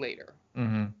to it later.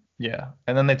 Mm-hmm. Yeah,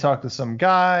 and then they talk to some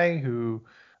guy who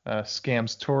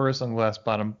scams tourists on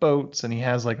glass-bottom boats, and he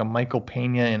has like a Michael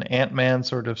Pena and Ant-Man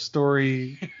sort of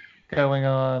story going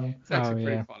on. It's actually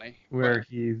pretty funny. Where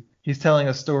he's telling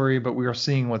a story, but we are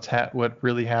seeing what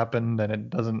really happened, and it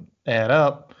doesn't add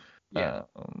up. Yeah.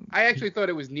 I actually thought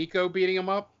it was Nico beating him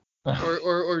up,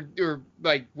 or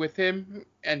like with him,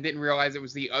 and didn't realize it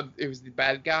was the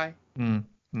bad guy.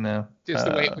 No. Just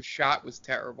the way it was shot was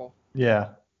terrible. Yeah.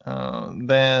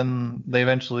 Then they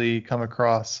eventually come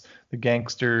across the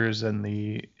gangsters in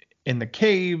the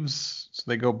caves, so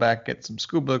they go back, get some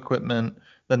scuba equipment,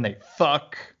 then they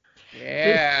fuck.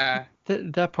 Yeah.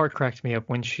 That part cracked me up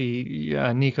when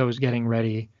Nico was getting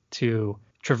ready to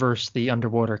traverse the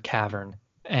underwater cavern,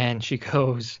 and she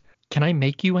goes, "Can I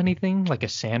make you anything, like a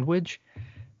sandwich?"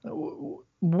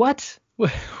 What?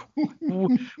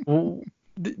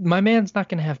 My man's not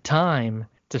going to have time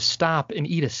to stop and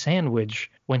eat a sandwich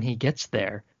when he gets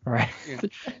there, right? Yeah.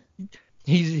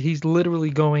 He's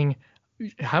literally going.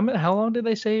 How long did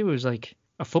they say it was? Like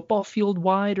a football field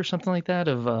wide or something like that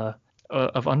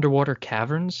of underwater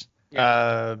caverns.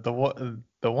 The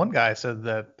one guy said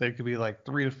that there could be like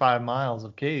 3 to 5 miles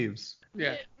of caves.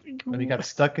 Yeah. And he got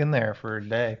stuck in there for a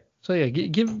day. So yeah,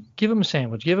 give him a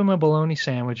sandwich. Give him a bologna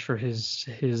sandwich for his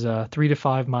 3 to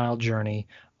 5 mile journey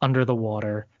under the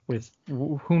water with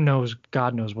who knows,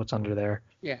 God knows what's under there.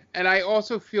 Yeah, and I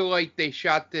also feel like they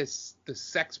shot the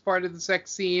sex part of the sex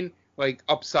scene like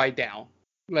upside down.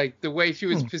 Like the way she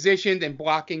was positioned and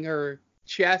blocking her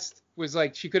chest was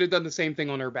like she could have done the same thing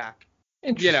on her back.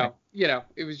 Interesting.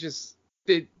 It was just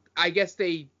I guess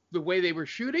the way they were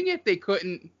shooting it, they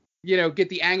couldn't get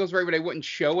the angles right where they wouldn't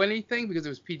show anything because it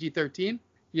was PG-13.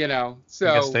 So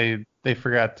I guess they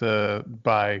forgot to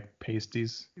buy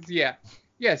pasties. Yeah.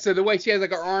 Yeah, so the way she has like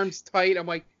her arms tight, I'm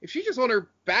like, if she's just on her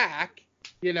back,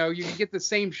 you can get the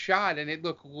same shot and it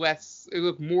looked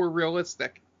more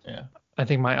realistic. Yeah. I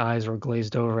think my eyes were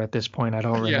glazed over at this point. I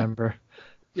don't remember.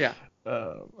 Yeah.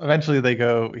 Eventually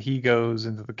he goes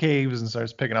into the caves and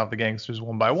starts picking off the gangsters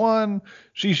one by one.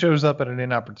 She shows up at an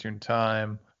inopportune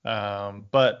time.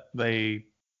 But they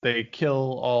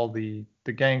kill all the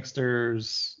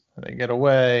gangsters. They get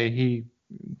away.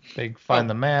 They find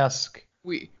the mask.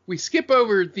 We skip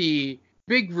over the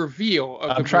big reveal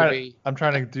of the movie. I'm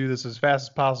trying to do this as fast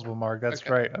as possible, Mark. That's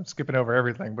right. I'm skipping over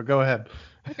everything, but go ahead.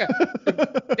 Okay.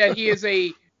 that he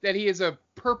is a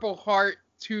Purple Heart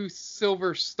 2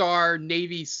 Silver Star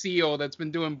Navy SEAL that's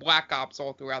been doing black ops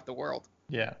all throughout the world.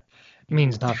 Yeah. It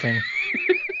means nothing.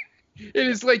 It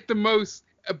is like the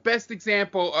best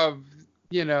example of,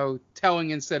 telling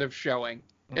instead of showing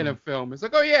in a film. It's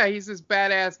like, oh yeah, he's this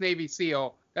badass Navy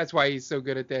SEAL. That's why he's so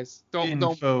good at this. Don't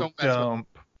mess with him.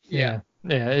 Yeah.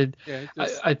 Yeah.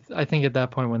 I think at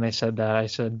that point when they said that, I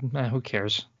said, who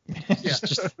cares? Yeah.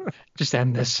 just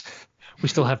end this. We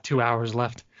still have 2 hours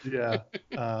left. Yeah.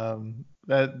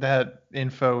 That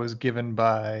info is given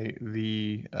by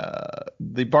the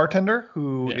bartender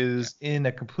who is in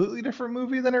a completely different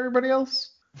movie than everybody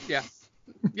else. Yeah.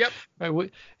 Yep.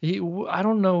 I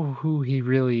don't know who he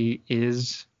really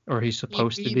is or he's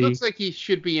supposed to be. He looks like he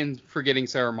should be in Forgetting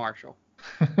Sarah Marshall.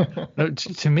 No,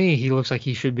 to me, he looks like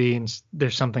he should be in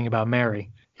There's Something About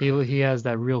Mary. He has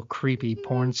that real creepy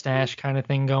porn stash kind of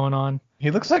thing going on. He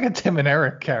looks like a Tim and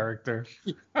Eric character.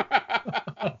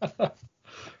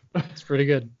 It's pretty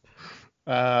good.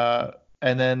 And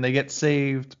then they get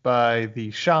saved by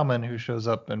the shaman who shows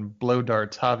up in Blow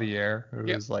Darts Javier, who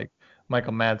is like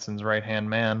Michael Madsen's right-hand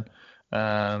man.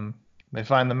 They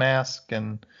find the mask,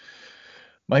 and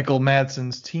Michael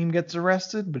Madsen's team gets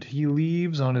arrested, but he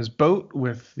leaves on his boat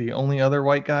with the only other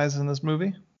white guys in this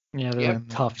movie. Yeah, they're like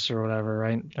toughs or whatever,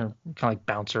 right? They're kind of like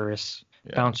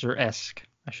bouncer-esque,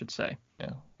 I should say.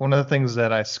 Yeah. One of the things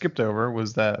that I skipped over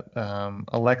was that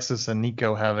Alexis and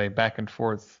Nico have a back and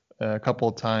forth a couple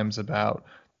of times about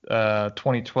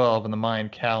 2012 and the Mayan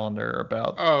calendar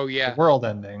about the world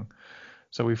ending.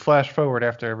 So we flash forward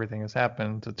after everything has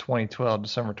happened to 2012,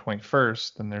 December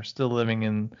 21st, and they're still living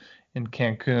in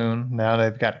Cancun. Now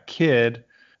they've got a kid,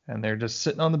 and they're just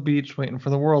sitting on the beach waiting for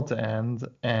the world to end,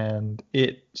 and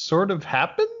it sort of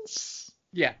happens.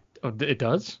 Yeah. Oh, it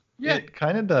does? Yeah. It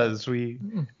kind of does. We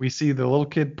see the little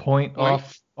kid point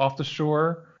off the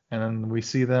shore, and then we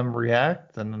see them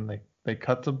react, and then they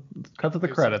cut to the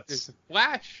credits. There's a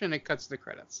flash, and it cuts to the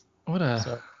credits.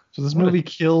 So this movie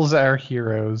kills our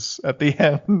heroes at the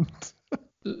end.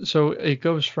 So it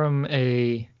goes from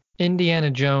a Indiana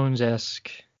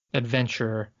Jones-esque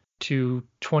adventure to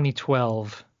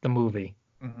 2012, the movie.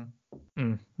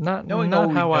 Mm-hmm. Not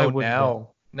how I would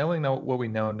now. Knowing what we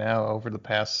know now over the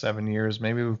past 7 years,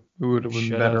 maybe we would have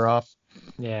been better off.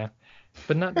 Yeah,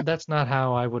 but that's not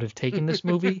how I would have taken this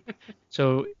movie.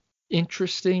 So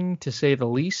interesting to say the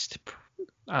least.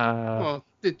 Well,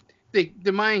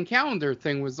 the Mayan calendar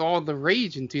thing was all the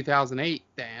rage in 2008,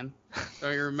 Dan.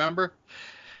 Don't you remember?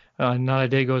 Not a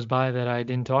day goes by that I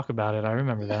didn't talk about it. I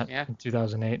remember that in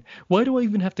 2008. Why do I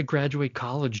even have to graduate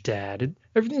college, Dad?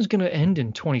 Everything's going to end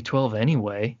in 2012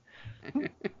 anyway.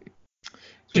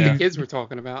 The kids were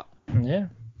talking about. Yeah.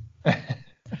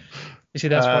 You see,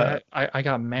 that's why I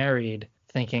got married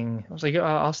thinking, I was like,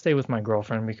 I'll stay with my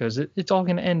girlfriend because it's all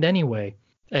going to end anyway.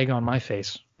 Egg on my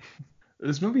face.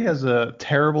 This movie has a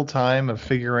terrible time of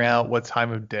figuring out what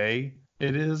time of day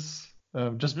it is.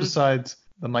 Besides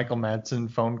the Michael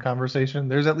Madsen phone conversation,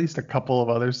 there's at least a couple of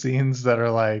other scenes that are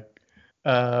like,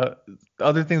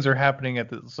 other things are happening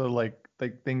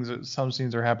some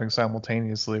scenes are happening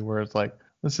simultaneously where it's like,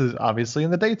 this is obviously in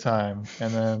the daytime,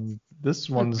 and then this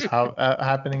one's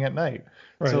happening at night.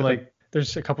 Right. So like,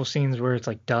 there's a couple scenes where it's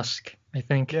like dusk, I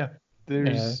think. Yeah.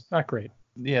 There's not great.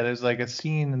 Yeah, there's like a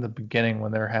scene in the beginning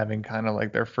when they're having kind of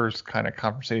like their first kind of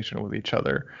conversation with each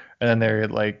other, and then they're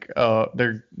like,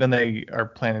 they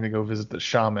are planning to go visit the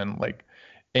shaman. Like,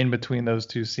 in between those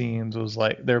two scenes was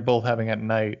like they're both having at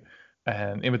night,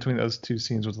 and in between those two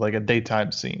scenes was like a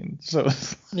daytime scene. So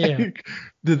it's like,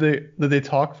 did they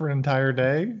talk for an entire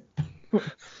day?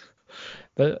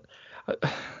 But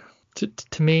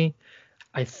to me,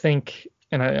 I think,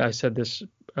 and I said this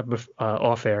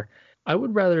off air, I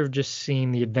would rather have just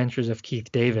seen The Adventures of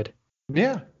Keith David.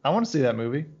 Yeah, I want to see that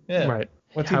movie. Yeah. Right.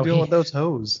 What's he doing with those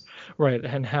hoes? Right,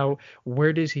 and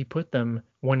where does he put them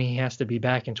when he has to be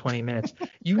back in 20 minutes?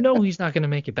 He's not going to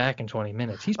make it back in 20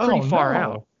 minutes. He's pretty far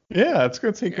out. Yeah, it's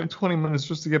going to take him 20 minutes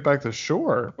just to get back to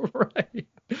shore. Right.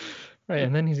 Right,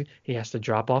 and then he has to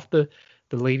drop off the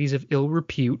ladies of ill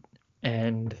repute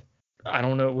and I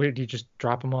don't know. Where do you just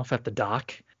drop him off at the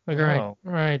dock? Like, No.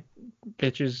 all right,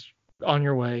 bitches, on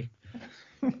your way.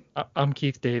 I'm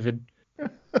Keith David.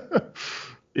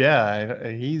 Yeah,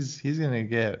 he's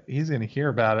gonna hear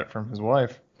about it from his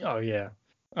wife. Oh yeah.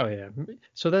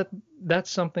 So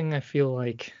that's something I feel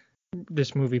like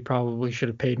this movie probably should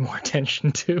have paid more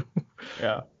attention to.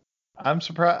 Yeah. I'm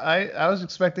surprised. I was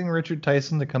expecting Richard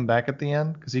Tyson to come back at the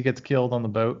end because he gets killed on the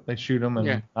boat. They shoot him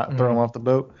and not throw him off the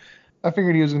boat. I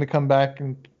figured he was going to come back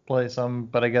and play some,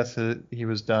 but I guess he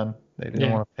was done. They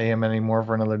didn't want to pay him anymore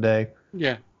for another day.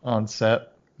 Yeah. On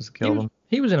set, just killed him.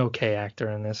 He was an okay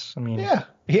actor in this. I mean, yeah,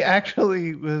 he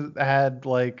actually had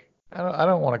like I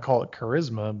don't want to call it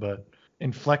charisma, but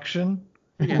inflection.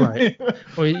 Yeah. Right.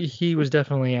 Well, he was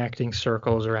definitely acting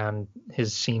circles around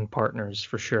his scene partners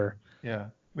for sure. Yeah.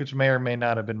 Which may or may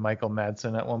not have been Michael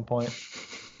Madsen at one point.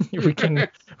 we can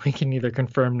neither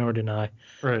confirm nor deny.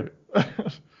 Right.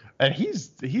 And he's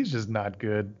just not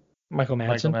good. Michael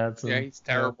Madsen. Yeah, he's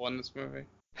terrible in this movie.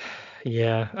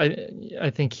 Yeah, I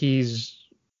think he's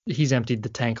emptied the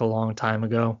tank a long time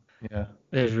ago. Yeah.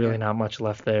 There's really not much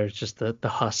left there. It's just the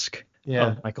husk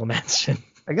of Michael Madsen.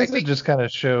 I guess it just kind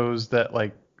of shows that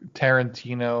like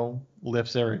Tarantino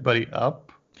lifts everybody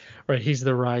up. Right, he's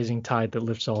the rising tide that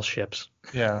lifts all ships.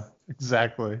 Yeah,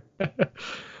 exactly.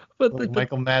 But like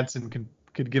Michael Madsen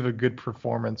could give a good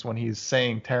performance when he's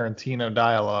saying Tarantino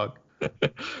dialogue,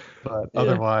 but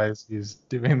otherwise he's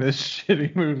doing this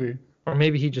shitty movie. Or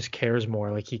maybe he just cares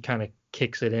more. Like he kind of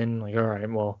kicks it in. Like, all right,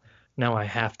 well, now I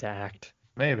have to act.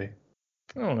 Maybe.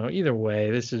 I don't know. Either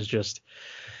way, this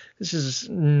is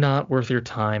not worth your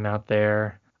time out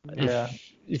there. Yeah.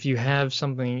 If you have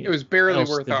something, it was barely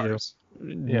worth ours.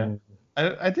 Yeah.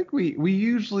 I think we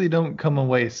usually don't come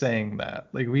away saying that.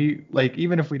 Like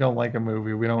even if we don't like a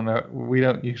movie, we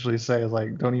don't usually say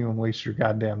like don't even waste your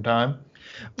goddamn time.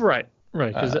 Right.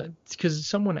 Because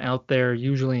someone out there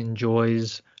usually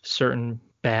enjoys certain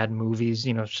bad movies,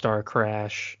 Star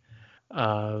Crash,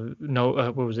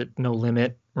 what was it? No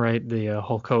Limit, right? The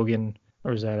Hulk Hogan,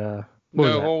 or is that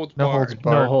No Holds Barred.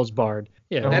 No Holds Barred.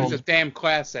 Yeah, that's a damn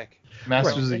classic.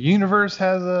 Masters of the Universe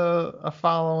has a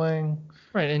following.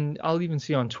 Right, and I'll even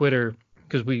see on Twitter,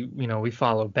 because we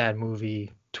follow Bad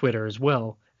Movie Twitter as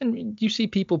well, and you see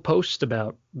people post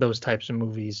about those types of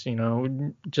movies.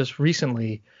 Just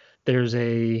recently, there's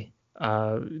a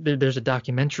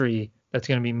documentary that's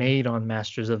going to be made on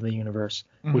Masters of the Universe,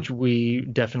 which we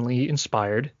definitely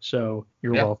inspired. So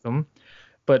you're welcome.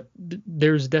 But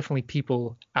there's definitely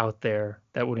people out there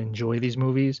that would enjoy these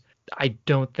movies. I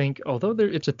don't think, although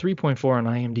it's a 3.4 on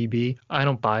IMDb, I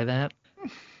don't buy that.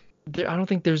 I don't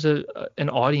think there's an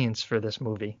audience for this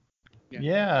movie.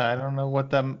 Yeah, I don't know what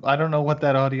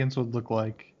that audience would look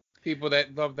like. People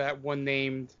that love that one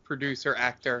named producer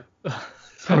actor.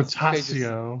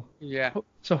 Tasio. Yeah.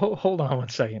 So hold on one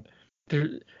second.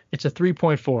 It's a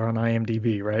 3.4 on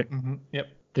IMDb, right? Mm-hmm. Yep.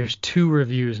 There's 2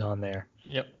 reviews on there.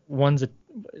 Yep.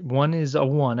 One is a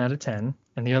 1 out of 10,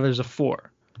 and the other is a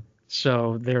 4.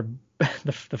 So the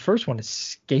first one is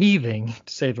scathing,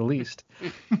 to say the least.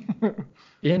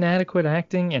 Inadequate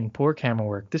acting and poor camera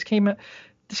work. This came out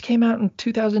in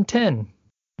 2010.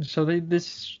 So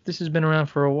this has been around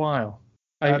for a while.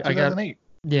 2008.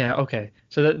 Yeah, okay.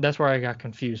 So that's where I got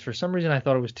confused. For some reason, I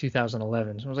thought it was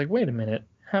 2011. So I was like, wait a minute.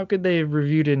 How could they have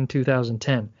reviewed it in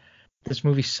 2010? This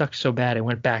movie sucks so bad it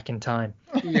went back in time.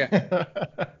 Yeah.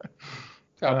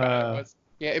 How bad it was.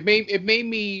 Yeah, it made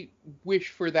me wish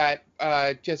for that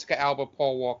Jessica Alba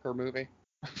Paul Walker movie.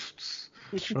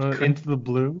 Into the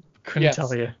Blue? Couldn't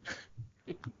tell you.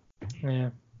 Yeah.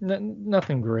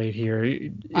 Nothing great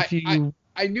here.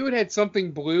 I knew it had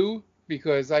something blue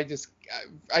because I just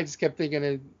kept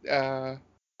thinking of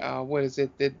what is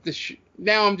it?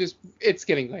 Now it's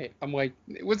getting late. I'm like,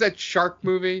 was that shark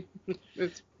movie?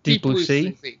 It's Deep Blue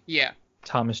Sea? Yeah.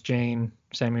 Thomas Jane,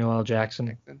 Samuel L.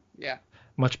 Jackson. Yeah.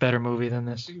 Much better movie than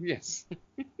this. Yes.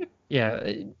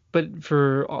 Yeah, but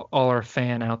for all our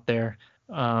fan out there,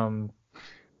 don't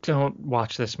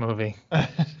watch this movie.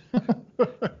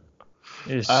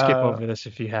 Just skip over this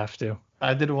if you have to.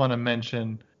 I did want to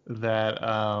mention that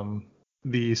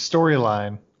the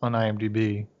storyline on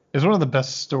IMDb is one of the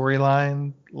best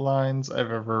storyline lines I've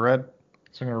ever read.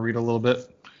 So I'm going to read a little bit.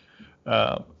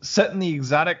 Set in the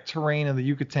exotic terrain of the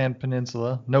Yucatan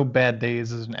Peninsula, No Bad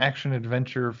Days is an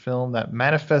action-adventure film that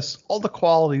manifests all the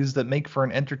qualities that make for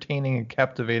an entertaining and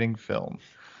captivating film.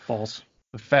 False.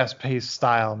 The fast-paced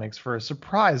style makes for a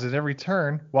surprise at every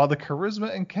turn, while the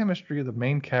charisma and chemistry of the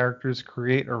main characters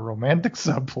create a romantic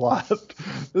subplot.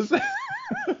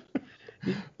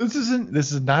 This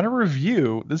is not a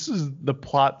review. This is the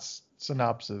plot's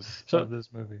synopsis So- of this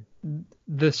movie.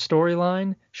 The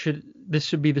storyline should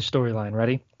be the storyline.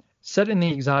 Ready? Set in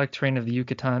the exotic terrain of the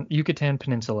Yucatan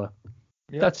Peninsula.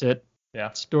 Yep. That's it. Yeah.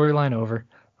 Storyline over.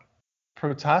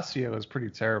 Protasio is pretty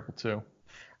terrible too.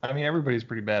 I mean, everybody's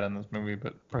pretty bad in this movie,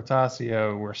 but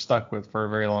Protasio we're stuck with for a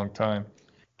very long time.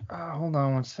 Hold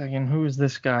on one second. Who is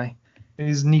this guy?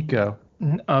 He's Nico,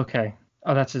 Okay.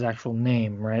 Oh, that's his actual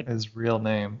name, right? his real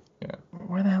name. Yeah.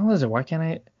 Where the hell is it? Why can't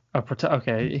I?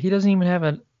 Okay, he doesn't even have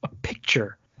a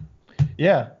picture.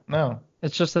 Yeah, no.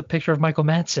 It's just a picture of Michael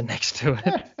Madsen next to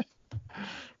it.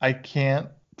 I can't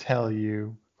tell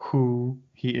you who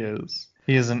he is.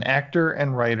 He is an actor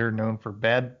and writer known for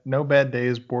No Bad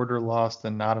Days, Border Lost,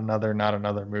 and Not Another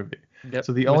movie. Yep,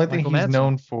 So the with only thing Michael he's Madsen.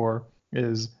 known for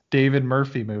is David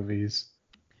Murphy movies.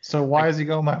 So why is he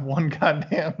going by one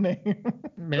goddamn name?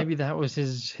 Maybe that was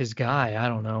his guy. I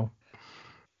don't know.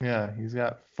 Yeah, he's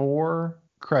got 4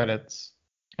 credits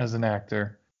as an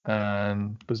actor,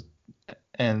 and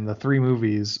the 3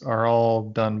 movies are all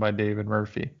done by David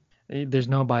Murphy. There's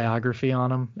no biography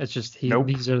on him. It's just Nope.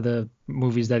 these are the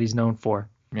movies that he's known for.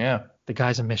 Yeah, The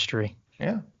guy's a mystery.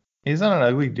 yeah. He's not an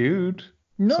ugly dude.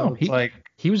 No, so it's like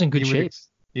he was in good you would shape.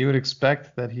 you would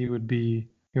expect that he would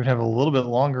have a little bit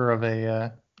longer of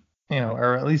a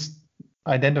or at least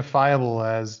identifiable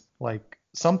as like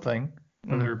something,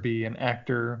 whether it be an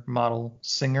actor, model,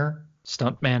 singer,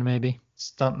 Stuntman, maybe.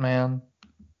 stuntman,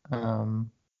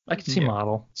 I could see Yeah.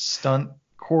 model. stunt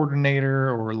coordinator,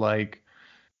 or like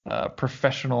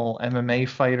professional MMA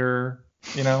fighter,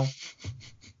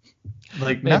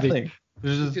 like Maybe. nothing.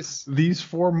 There's Just- these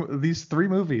 3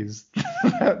 movies.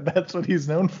 That's what he's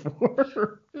known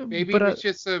for. Maybe But, it's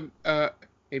just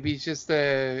maybe he's just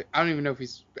I don't even know if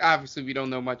he's, obviously we don't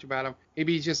know much about him.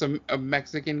 Maybe he's just a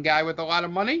Mexican guy with a lot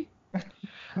of money.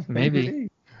 Maybe.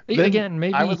 Then Again,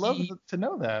 maybe I would love to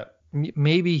know that.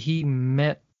 maybe he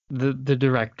met the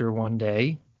director one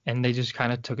day and they just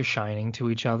kind of took a shining to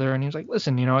each other, and he was like,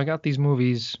 listen, I got these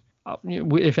movies.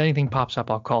 If anything pops up,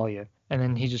 I'll call you. And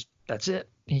then that's it.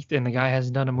 And the guy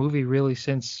hasn't done a movie really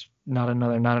since not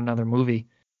another movie.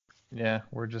 Yeah,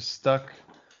 we're just stuck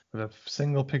with a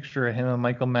single picture of him and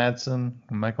Michael Madsen.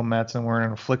 And Michael Madsen wearing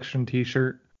an Affliction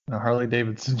t-shirt and a Harley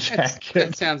Davidson That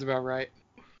jacket. sounds about right.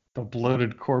 The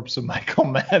bloated corpse of Michael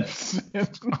Madsen.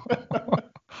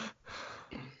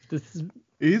 This is,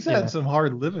 He's Yeah. had some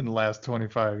hard living the last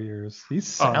 25 years. He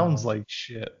sounds like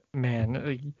shit.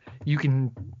 man, you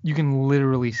can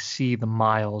literally see the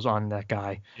miles on that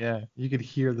guy. Yeah, you could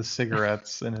hear the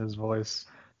cigarettes in his voice.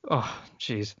 Oh,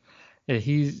 jeez.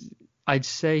 Yeah, I'd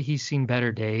say he's seen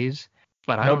better days,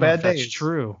 but I No don't know bad if that's days.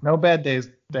 true. No bad days,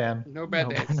 Dan. No bad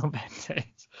days. No bad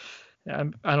days.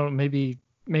 I don't. Maybe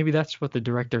that's what the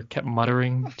director kept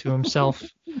muttering to himself.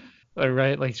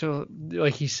 Right? Like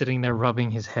he's sitting there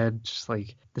rubbing his head, just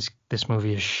like this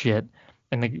movie is shit.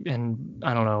 And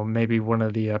I don't know. Maybe one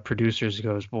of the producers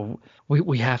goes, "Well,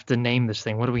 we have to name this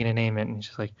thing. What are we gonna name it?" And he's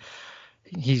just like,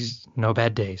 "He's No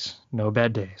Bad Days. No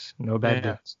Bad Days. No Bad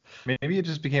Yeah. Days." Maybe it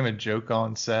just became a joke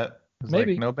on set. It was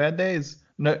Maybe. like, no bad days.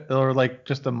 No, or like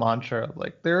just a mantra.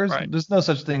 Like there's no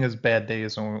such thing as bad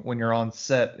days when you're on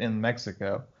set in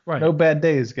Mexico. Right. No bad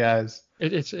days, guys.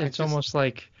 It's almost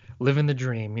like living the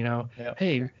dream, Yep.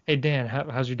 Hey Dan,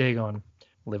 how's your day going?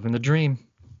 Living the dream.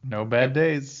 No bad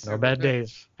days. No bad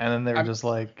days. And then they were just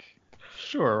like,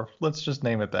 sure, let's just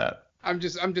name it that. I'm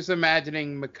just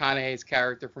imagining McConaughey's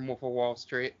character from Wolf of Wall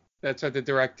Street. That's what the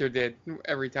director did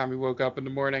every time he woke up in the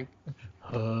morning.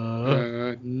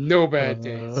 No bad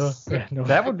days. Yeah, no,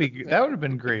 That would have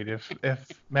been great if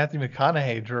Matthew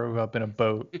McConaughey drove up in a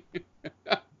boat.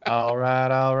 All right.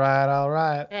 All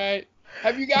right.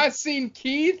 Have you guys seen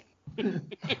Keith? You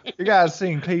guys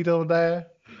seen Keith over there?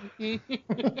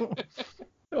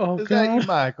 Oh Is that you, God.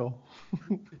 Michael?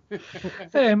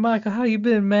 Hey Michael, how you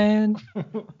been, man?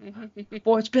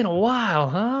 Boy, it's been a while,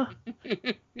 huh?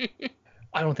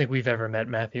 I don't think we've ever met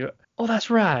Matthew. Oh, that's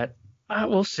right.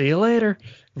 We'll see you later.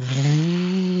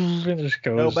 And it just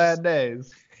goes. No bad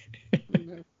days.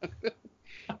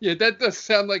 Yeah, that does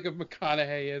sound like a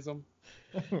McConaugheyism.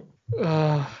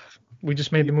 We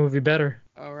just made the movie better.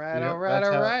 All right, Yep, all right, that's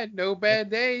all how- right. No bad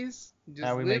days. Just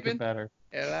Now we make it living. better.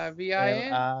 Livin.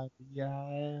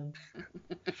 L-I-V-I-N.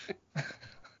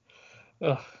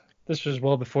 This was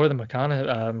well before the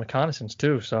reconnaissance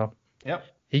too, so Yep.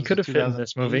 he This could is have fit in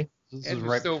this 2008. movie. This And is we're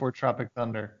right still- before Tropic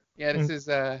Thunder. Yeah, this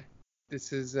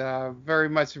is very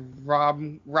much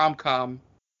rom-com.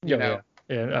 You know.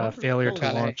 Failure to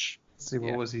McConaughey. launch. Let's see,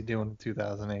 what Yeah. was he doing in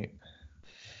 2008?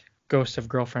 Ghosts of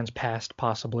Girlfriends Past,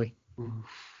 possibly.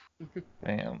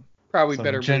 Damn. Probably Some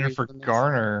better Jennifer movies than this.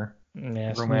 Garner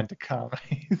Yeah, romantic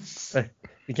comedies.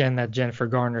 Again, that Jennifer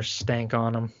Garner stank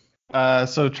on him.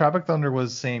 So Tropic Thunder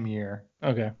was same year.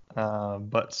 Okay.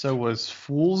 But so was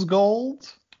Fool's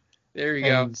Gold. There you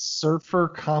and go.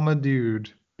 Surfer,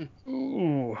 Dude.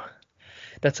 Ooh.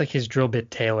 That's like his Drill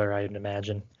Bit Taylor, I'd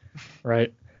imagine.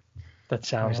 Right? That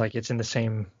sounds like it's in the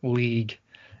same league.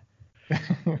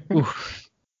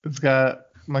 It's got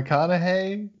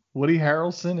McConaughey, Woody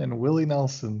Harrelson, and Willie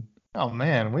Nelson. Oh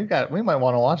man, we might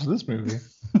want to watch this movie.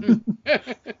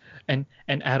 and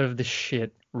out of the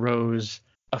shit rose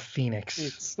a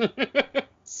phoenix.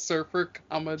 Surfer,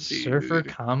 Dude. Surfer,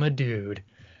 Dude.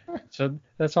 So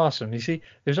that's awesome. You see,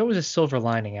 there's always a silver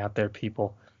lining out there,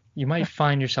 people. You might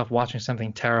find yourself watching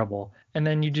something terrible, and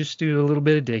then you just do a little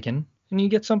bit of digging, and you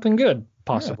get something good,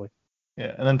 possibly.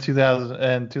 Yeah, and then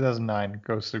 2009,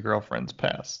 Ghost of Girlfriend's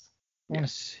Past. I want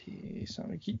to see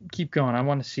something. Keep going. I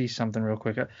want to see something real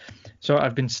quick. So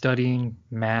I've been studying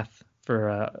math for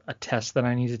a test that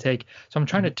I need to take. So I'm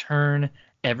trying to turn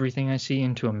everything I see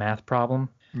into a math problem.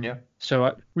 Yeah.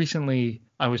 So recently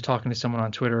I was talking to someone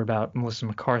on Twitter about Melissa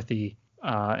McCarthy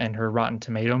and her Rotten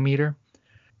Tomato meter.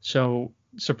 So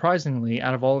surprisingly,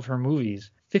 out of all of her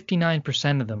movies,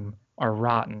 59% of them are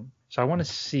rotten. So I want to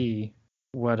see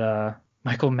what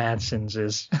Michael Madsen's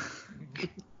is.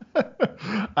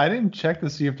 I didn't check to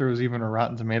see if there was even a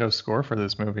Rotten Tomatoes score for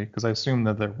this movie because I assumed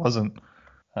that there wasn't.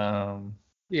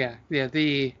 Yeah.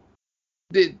 The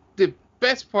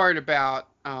best part about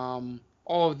all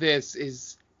of this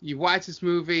is you watch this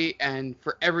movie, and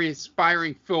for every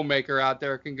aspiring filmmaker out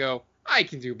there can go, I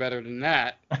can do better than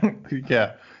that.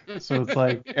 Yeah. So it's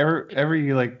like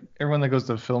everyone that goes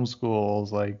to film school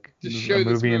is like Just the show this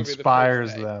movie movie the inspires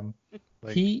first day. them.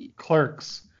 Like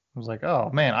Clerks. I was like, oh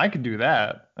man, I could do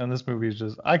that. And this movie is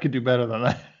just, I could do better than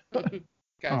that.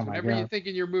 Guys, whenever you're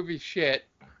thinking your movie's shit,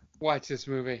 watch this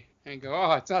movie and go,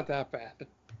 oh, it's not that bad.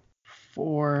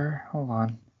 Hold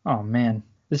on. Oh man,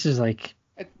 this is like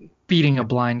beating a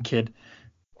blind kid.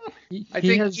 I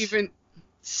think even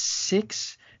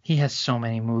 6. He has so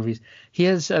many movies. He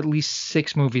has at least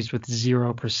 6 movies with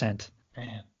 0%.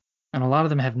 Man. And a lot of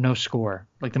them have no score.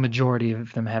 Like the majority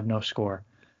of them have no score.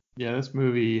 Yeah, this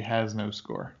movie has no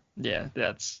score. Yeah,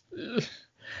 that's.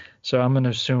 So I'm gonna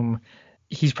assume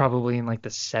he's probably in like the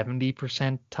 70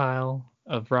 percentile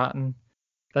of rotten.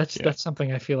 That's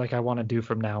something I feel like I want to do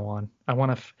from now on. I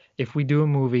want to, if we do a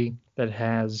movie that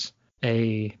has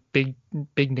a big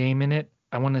name in it,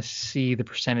 I want to see the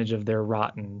percentage of their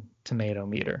Rotten Tomato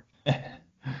meter.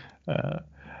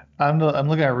 I'm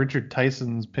looking at Richard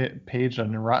Tyson's page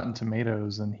on Rotten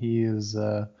Tomatoes, and he's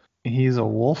a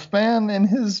wolfman in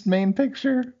his main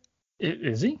picture.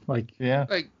 Is he? Like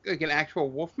an actual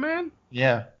wolfman?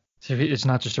 Yeah. So it's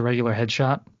not just a regular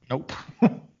headshot? Nope.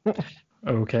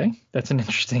 Okay, that's an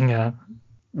interesting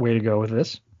way to go with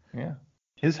this. Yeah.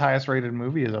 His highest rated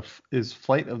movie is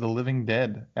Flight of the Living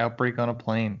Dead: Outbreak on a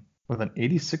Plane with an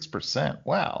 86%.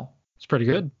 Wow. It's pretty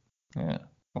good. Yeah.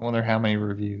 I wonder how many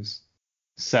reviews.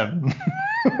 7.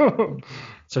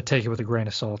 So take it with a grain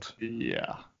of salt.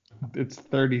 Yeah. It's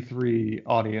 33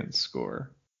 audience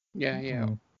score. Yeah.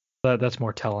 That's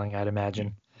more telling, I'd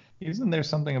imagine. Isn't there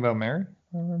something about Mary?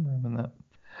 I don't remember him in that.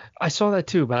 I saw that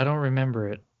too, but I don't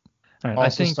remembe it. All right, Also I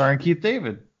think starring Keith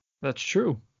David. That's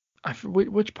true.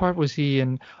 Which part was he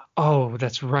in? Oh,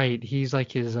 that's right. He's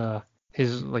like his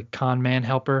like con man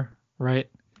helper, right?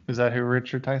 Is that who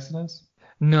Richard Tyson is?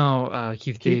 No,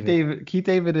 Keith David. Keith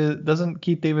David doesn't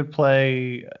Keith David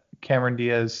play Cameron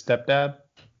Diaz's stepdad?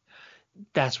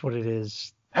 That's what it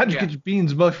is. How'd you get your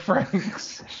beans, Buck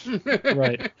Franks?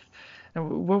 Right.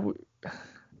 What?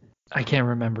 I can't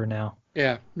remember now.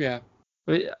 Yeah.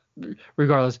 But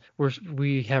regardless,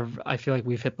 I feel like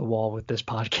we've hit the wall with this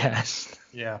podcast.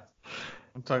 Yeah.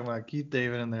 I'm talking about Keith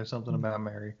David, and there's something about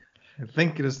Mary. I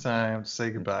think it is time to say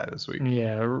goodbye this week.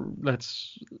 Yeah,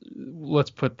 let's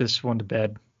put this one to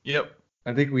bed. Yep.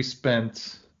 I think we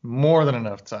spent more than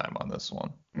enough time on this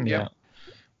one. Yeah.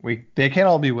 They can't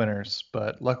all be winners,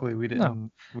 but luckily we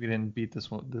didn't beat this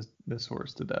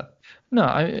horse to death. No,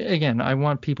 I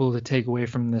want people to take away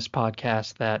from this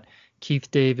podcast that Keith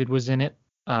David was in it,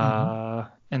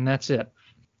 and that's it.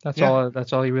 That's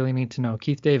all you really need to know.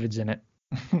 Keith David's in it.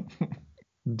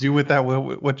 Do with that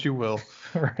what you will.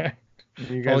 Right.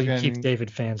 All you Keith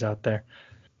David fans out there.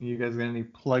 You guys got any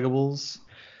pluggables?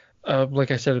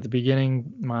 Like I said at the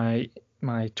beginning, my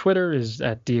Twitter is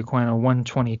at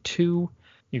Diaquino122.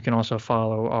 You can also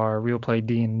follow our Real Play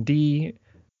D&D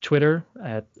Twitter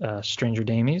at Stranger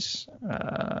Damies.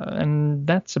 And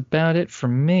that's about it for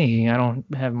me. I don't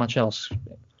have much else.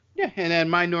 Yeah, and then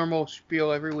my normal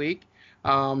spiel every week.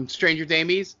 Stranger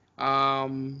Damies,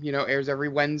 airs every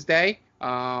Wednesday.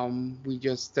 We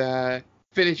just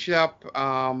finished up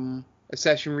a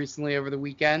session recently over the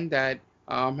weekend that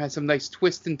has some nice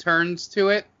twists and turns to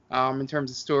it in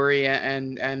terms of story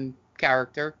and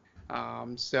character.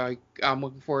 So I'm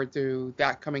looking forward to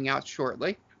that coming out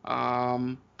shortly. We're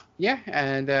on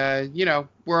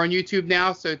YouTube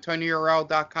now, so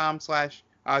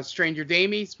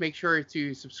tinyurl.com/StrangerDamies. Make sure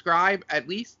to subscribe at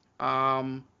least.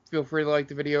 Feel free to like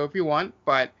the video if you want,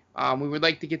 but we would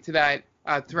like to get to that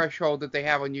threshold that they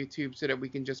have on YouTube so that we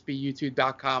can just be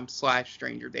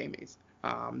youtube.com/StrangerDamies.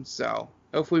 So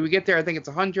hopefully we get there. I think it's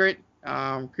 100,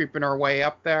 creeping our way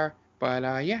up there. But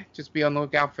just be on the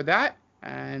lookout for that.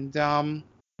 And the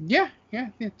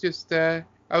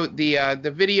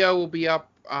video will be up.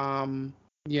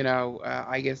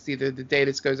 I guess either the day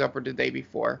this goes up or the day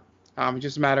before. It's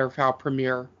just a matter of how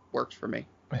Premiere works for me.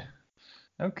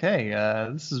 Okay,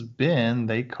 this has been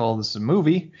They Call This a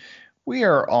Movie. We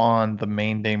are on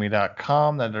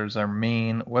themaindamie.com. That is our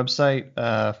main website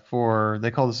for They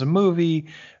Call This a Movie.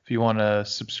 If you want to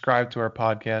subscribe to our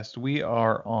podcast, we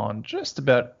are on just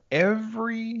about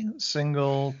every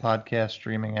single podcast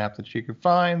streaming app that you can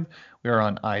find. We are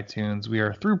on iTunes. We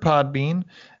are through Podbean.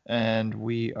 And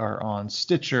we are on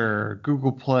Stitcher,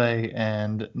 Google Play,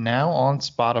 and now on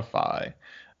Spotify.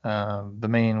 The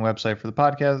main website for the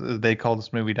podcast is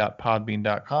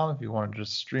theycallthismovie.podbean.com. If you want to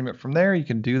just stream it from there, you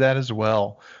can do that as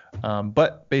well.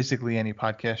 But basically any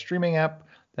podcast streaming app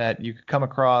that you could come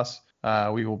across,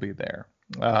 we will be there.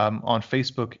 On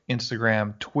Facebook,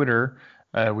 Instagram, Twitter,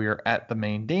 we are at The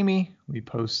Main Damie. We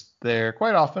post there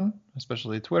quite often,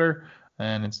 especially Twitter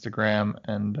and Instagram,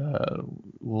 and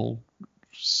we'll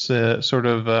sort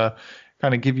of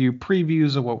kind of give you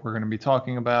previews of what we're going to be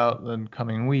talking about in the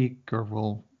coming week, or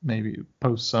we'll maybe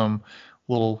post some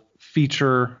little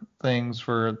feature things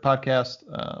for the podcast,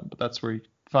 but that's where you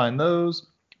find those.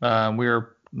 We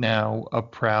are now a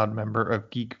proud member of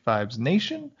Geek Vibes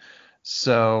Nation,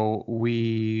 so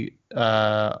we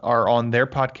are on their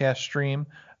podcast stream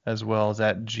as well as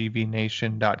at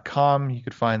gvnation.com. You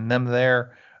could find them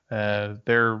there.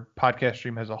 Their podcast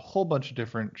stream has a whole bunch of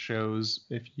different shows.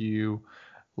 If you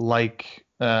like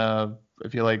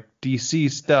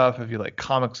DC stuff, if you like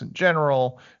comics in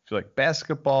general, if you like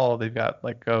basketball, they've got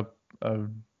like a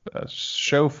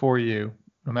show for you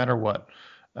no matter what.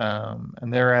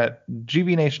 And they're at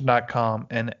gvnation.com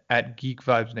and at Geek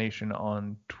Vibes Nation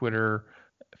on Twitter,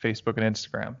 Facebook, and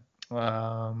Instagram.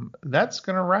 That's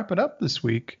going to wrap it up this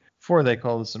week for They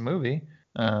Call This a Movie.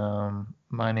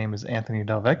 My name is Anthony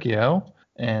Del Vecchio,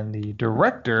 and the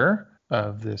director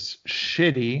of this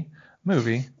shitty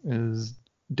movie is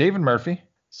David Murphy.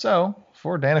 So,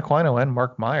 for Dan Aquino and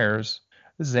Mark Myers,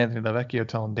 this is Anthony Del Vecchio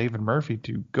telling David Murphy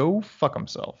to go fuck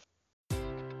himself.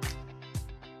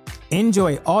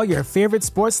 Enjoy all your favorite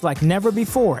sports like never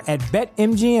before at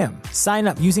BetMGM. Sign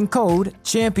up using code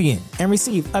CHAMPION and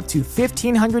receive up to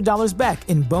 $1,500 back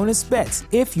in bonus bets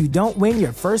if you don't win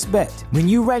your first bet. When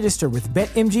you register with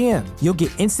BetMGM, you'll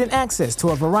get instant access to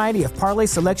a variety of parlay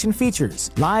selection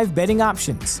features, live betting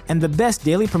options, and the best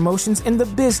daily promotions in the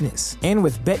business. And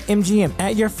with BetMGM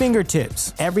at your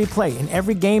fingertips, every play and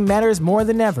every game matters more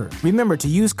than ever. Remember to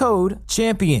use code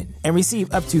CHAMPION and receive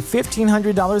up to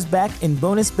 $1,500 back in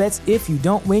bonus bets if you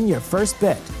don't win your first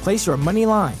bet. Place your money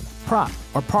line, prop,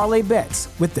 or parlay bets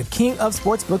with the king of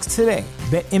sportsbooks today.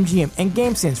 BetMGM and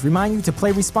GameSense remind you to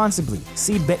play responsibly.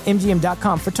 See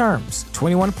BetMGM.com for terms.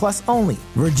 21 plus only.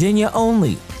 Virginia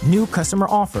only. New customer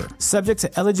offer. Subject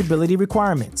to eligibility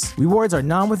requirements. Rewards are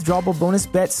non-withdrawable bonus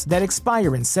bets that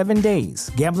expire in 7 days.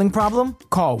 Gambling problem?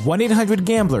 Call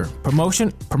 1-800-GAMBLER.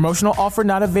 Promotional offer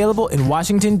not available in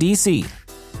Washington, D.C.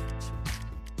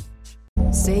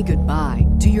 Say goodbye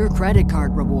to your credit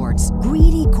card rewards.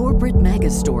 Greedy corporate mega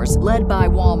stores, led by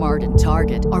Walmart and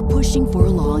Target, are pushing for a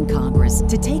law in Congress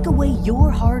to take away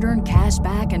your hard-earned cash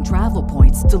back and travel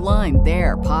points to line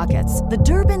their pockets. The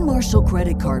Durbin-Marshall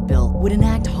credit card bill would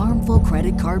enact harmful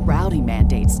credit card routing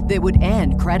mandates that would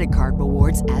end credit card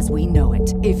rewards as we know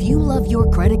it. If you love your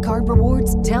credit card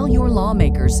rewards, tell your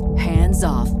lawmakers, hands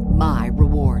off my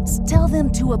rewards. Tell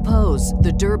them to oppose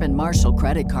the Durbin-Marshall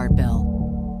credit card bill.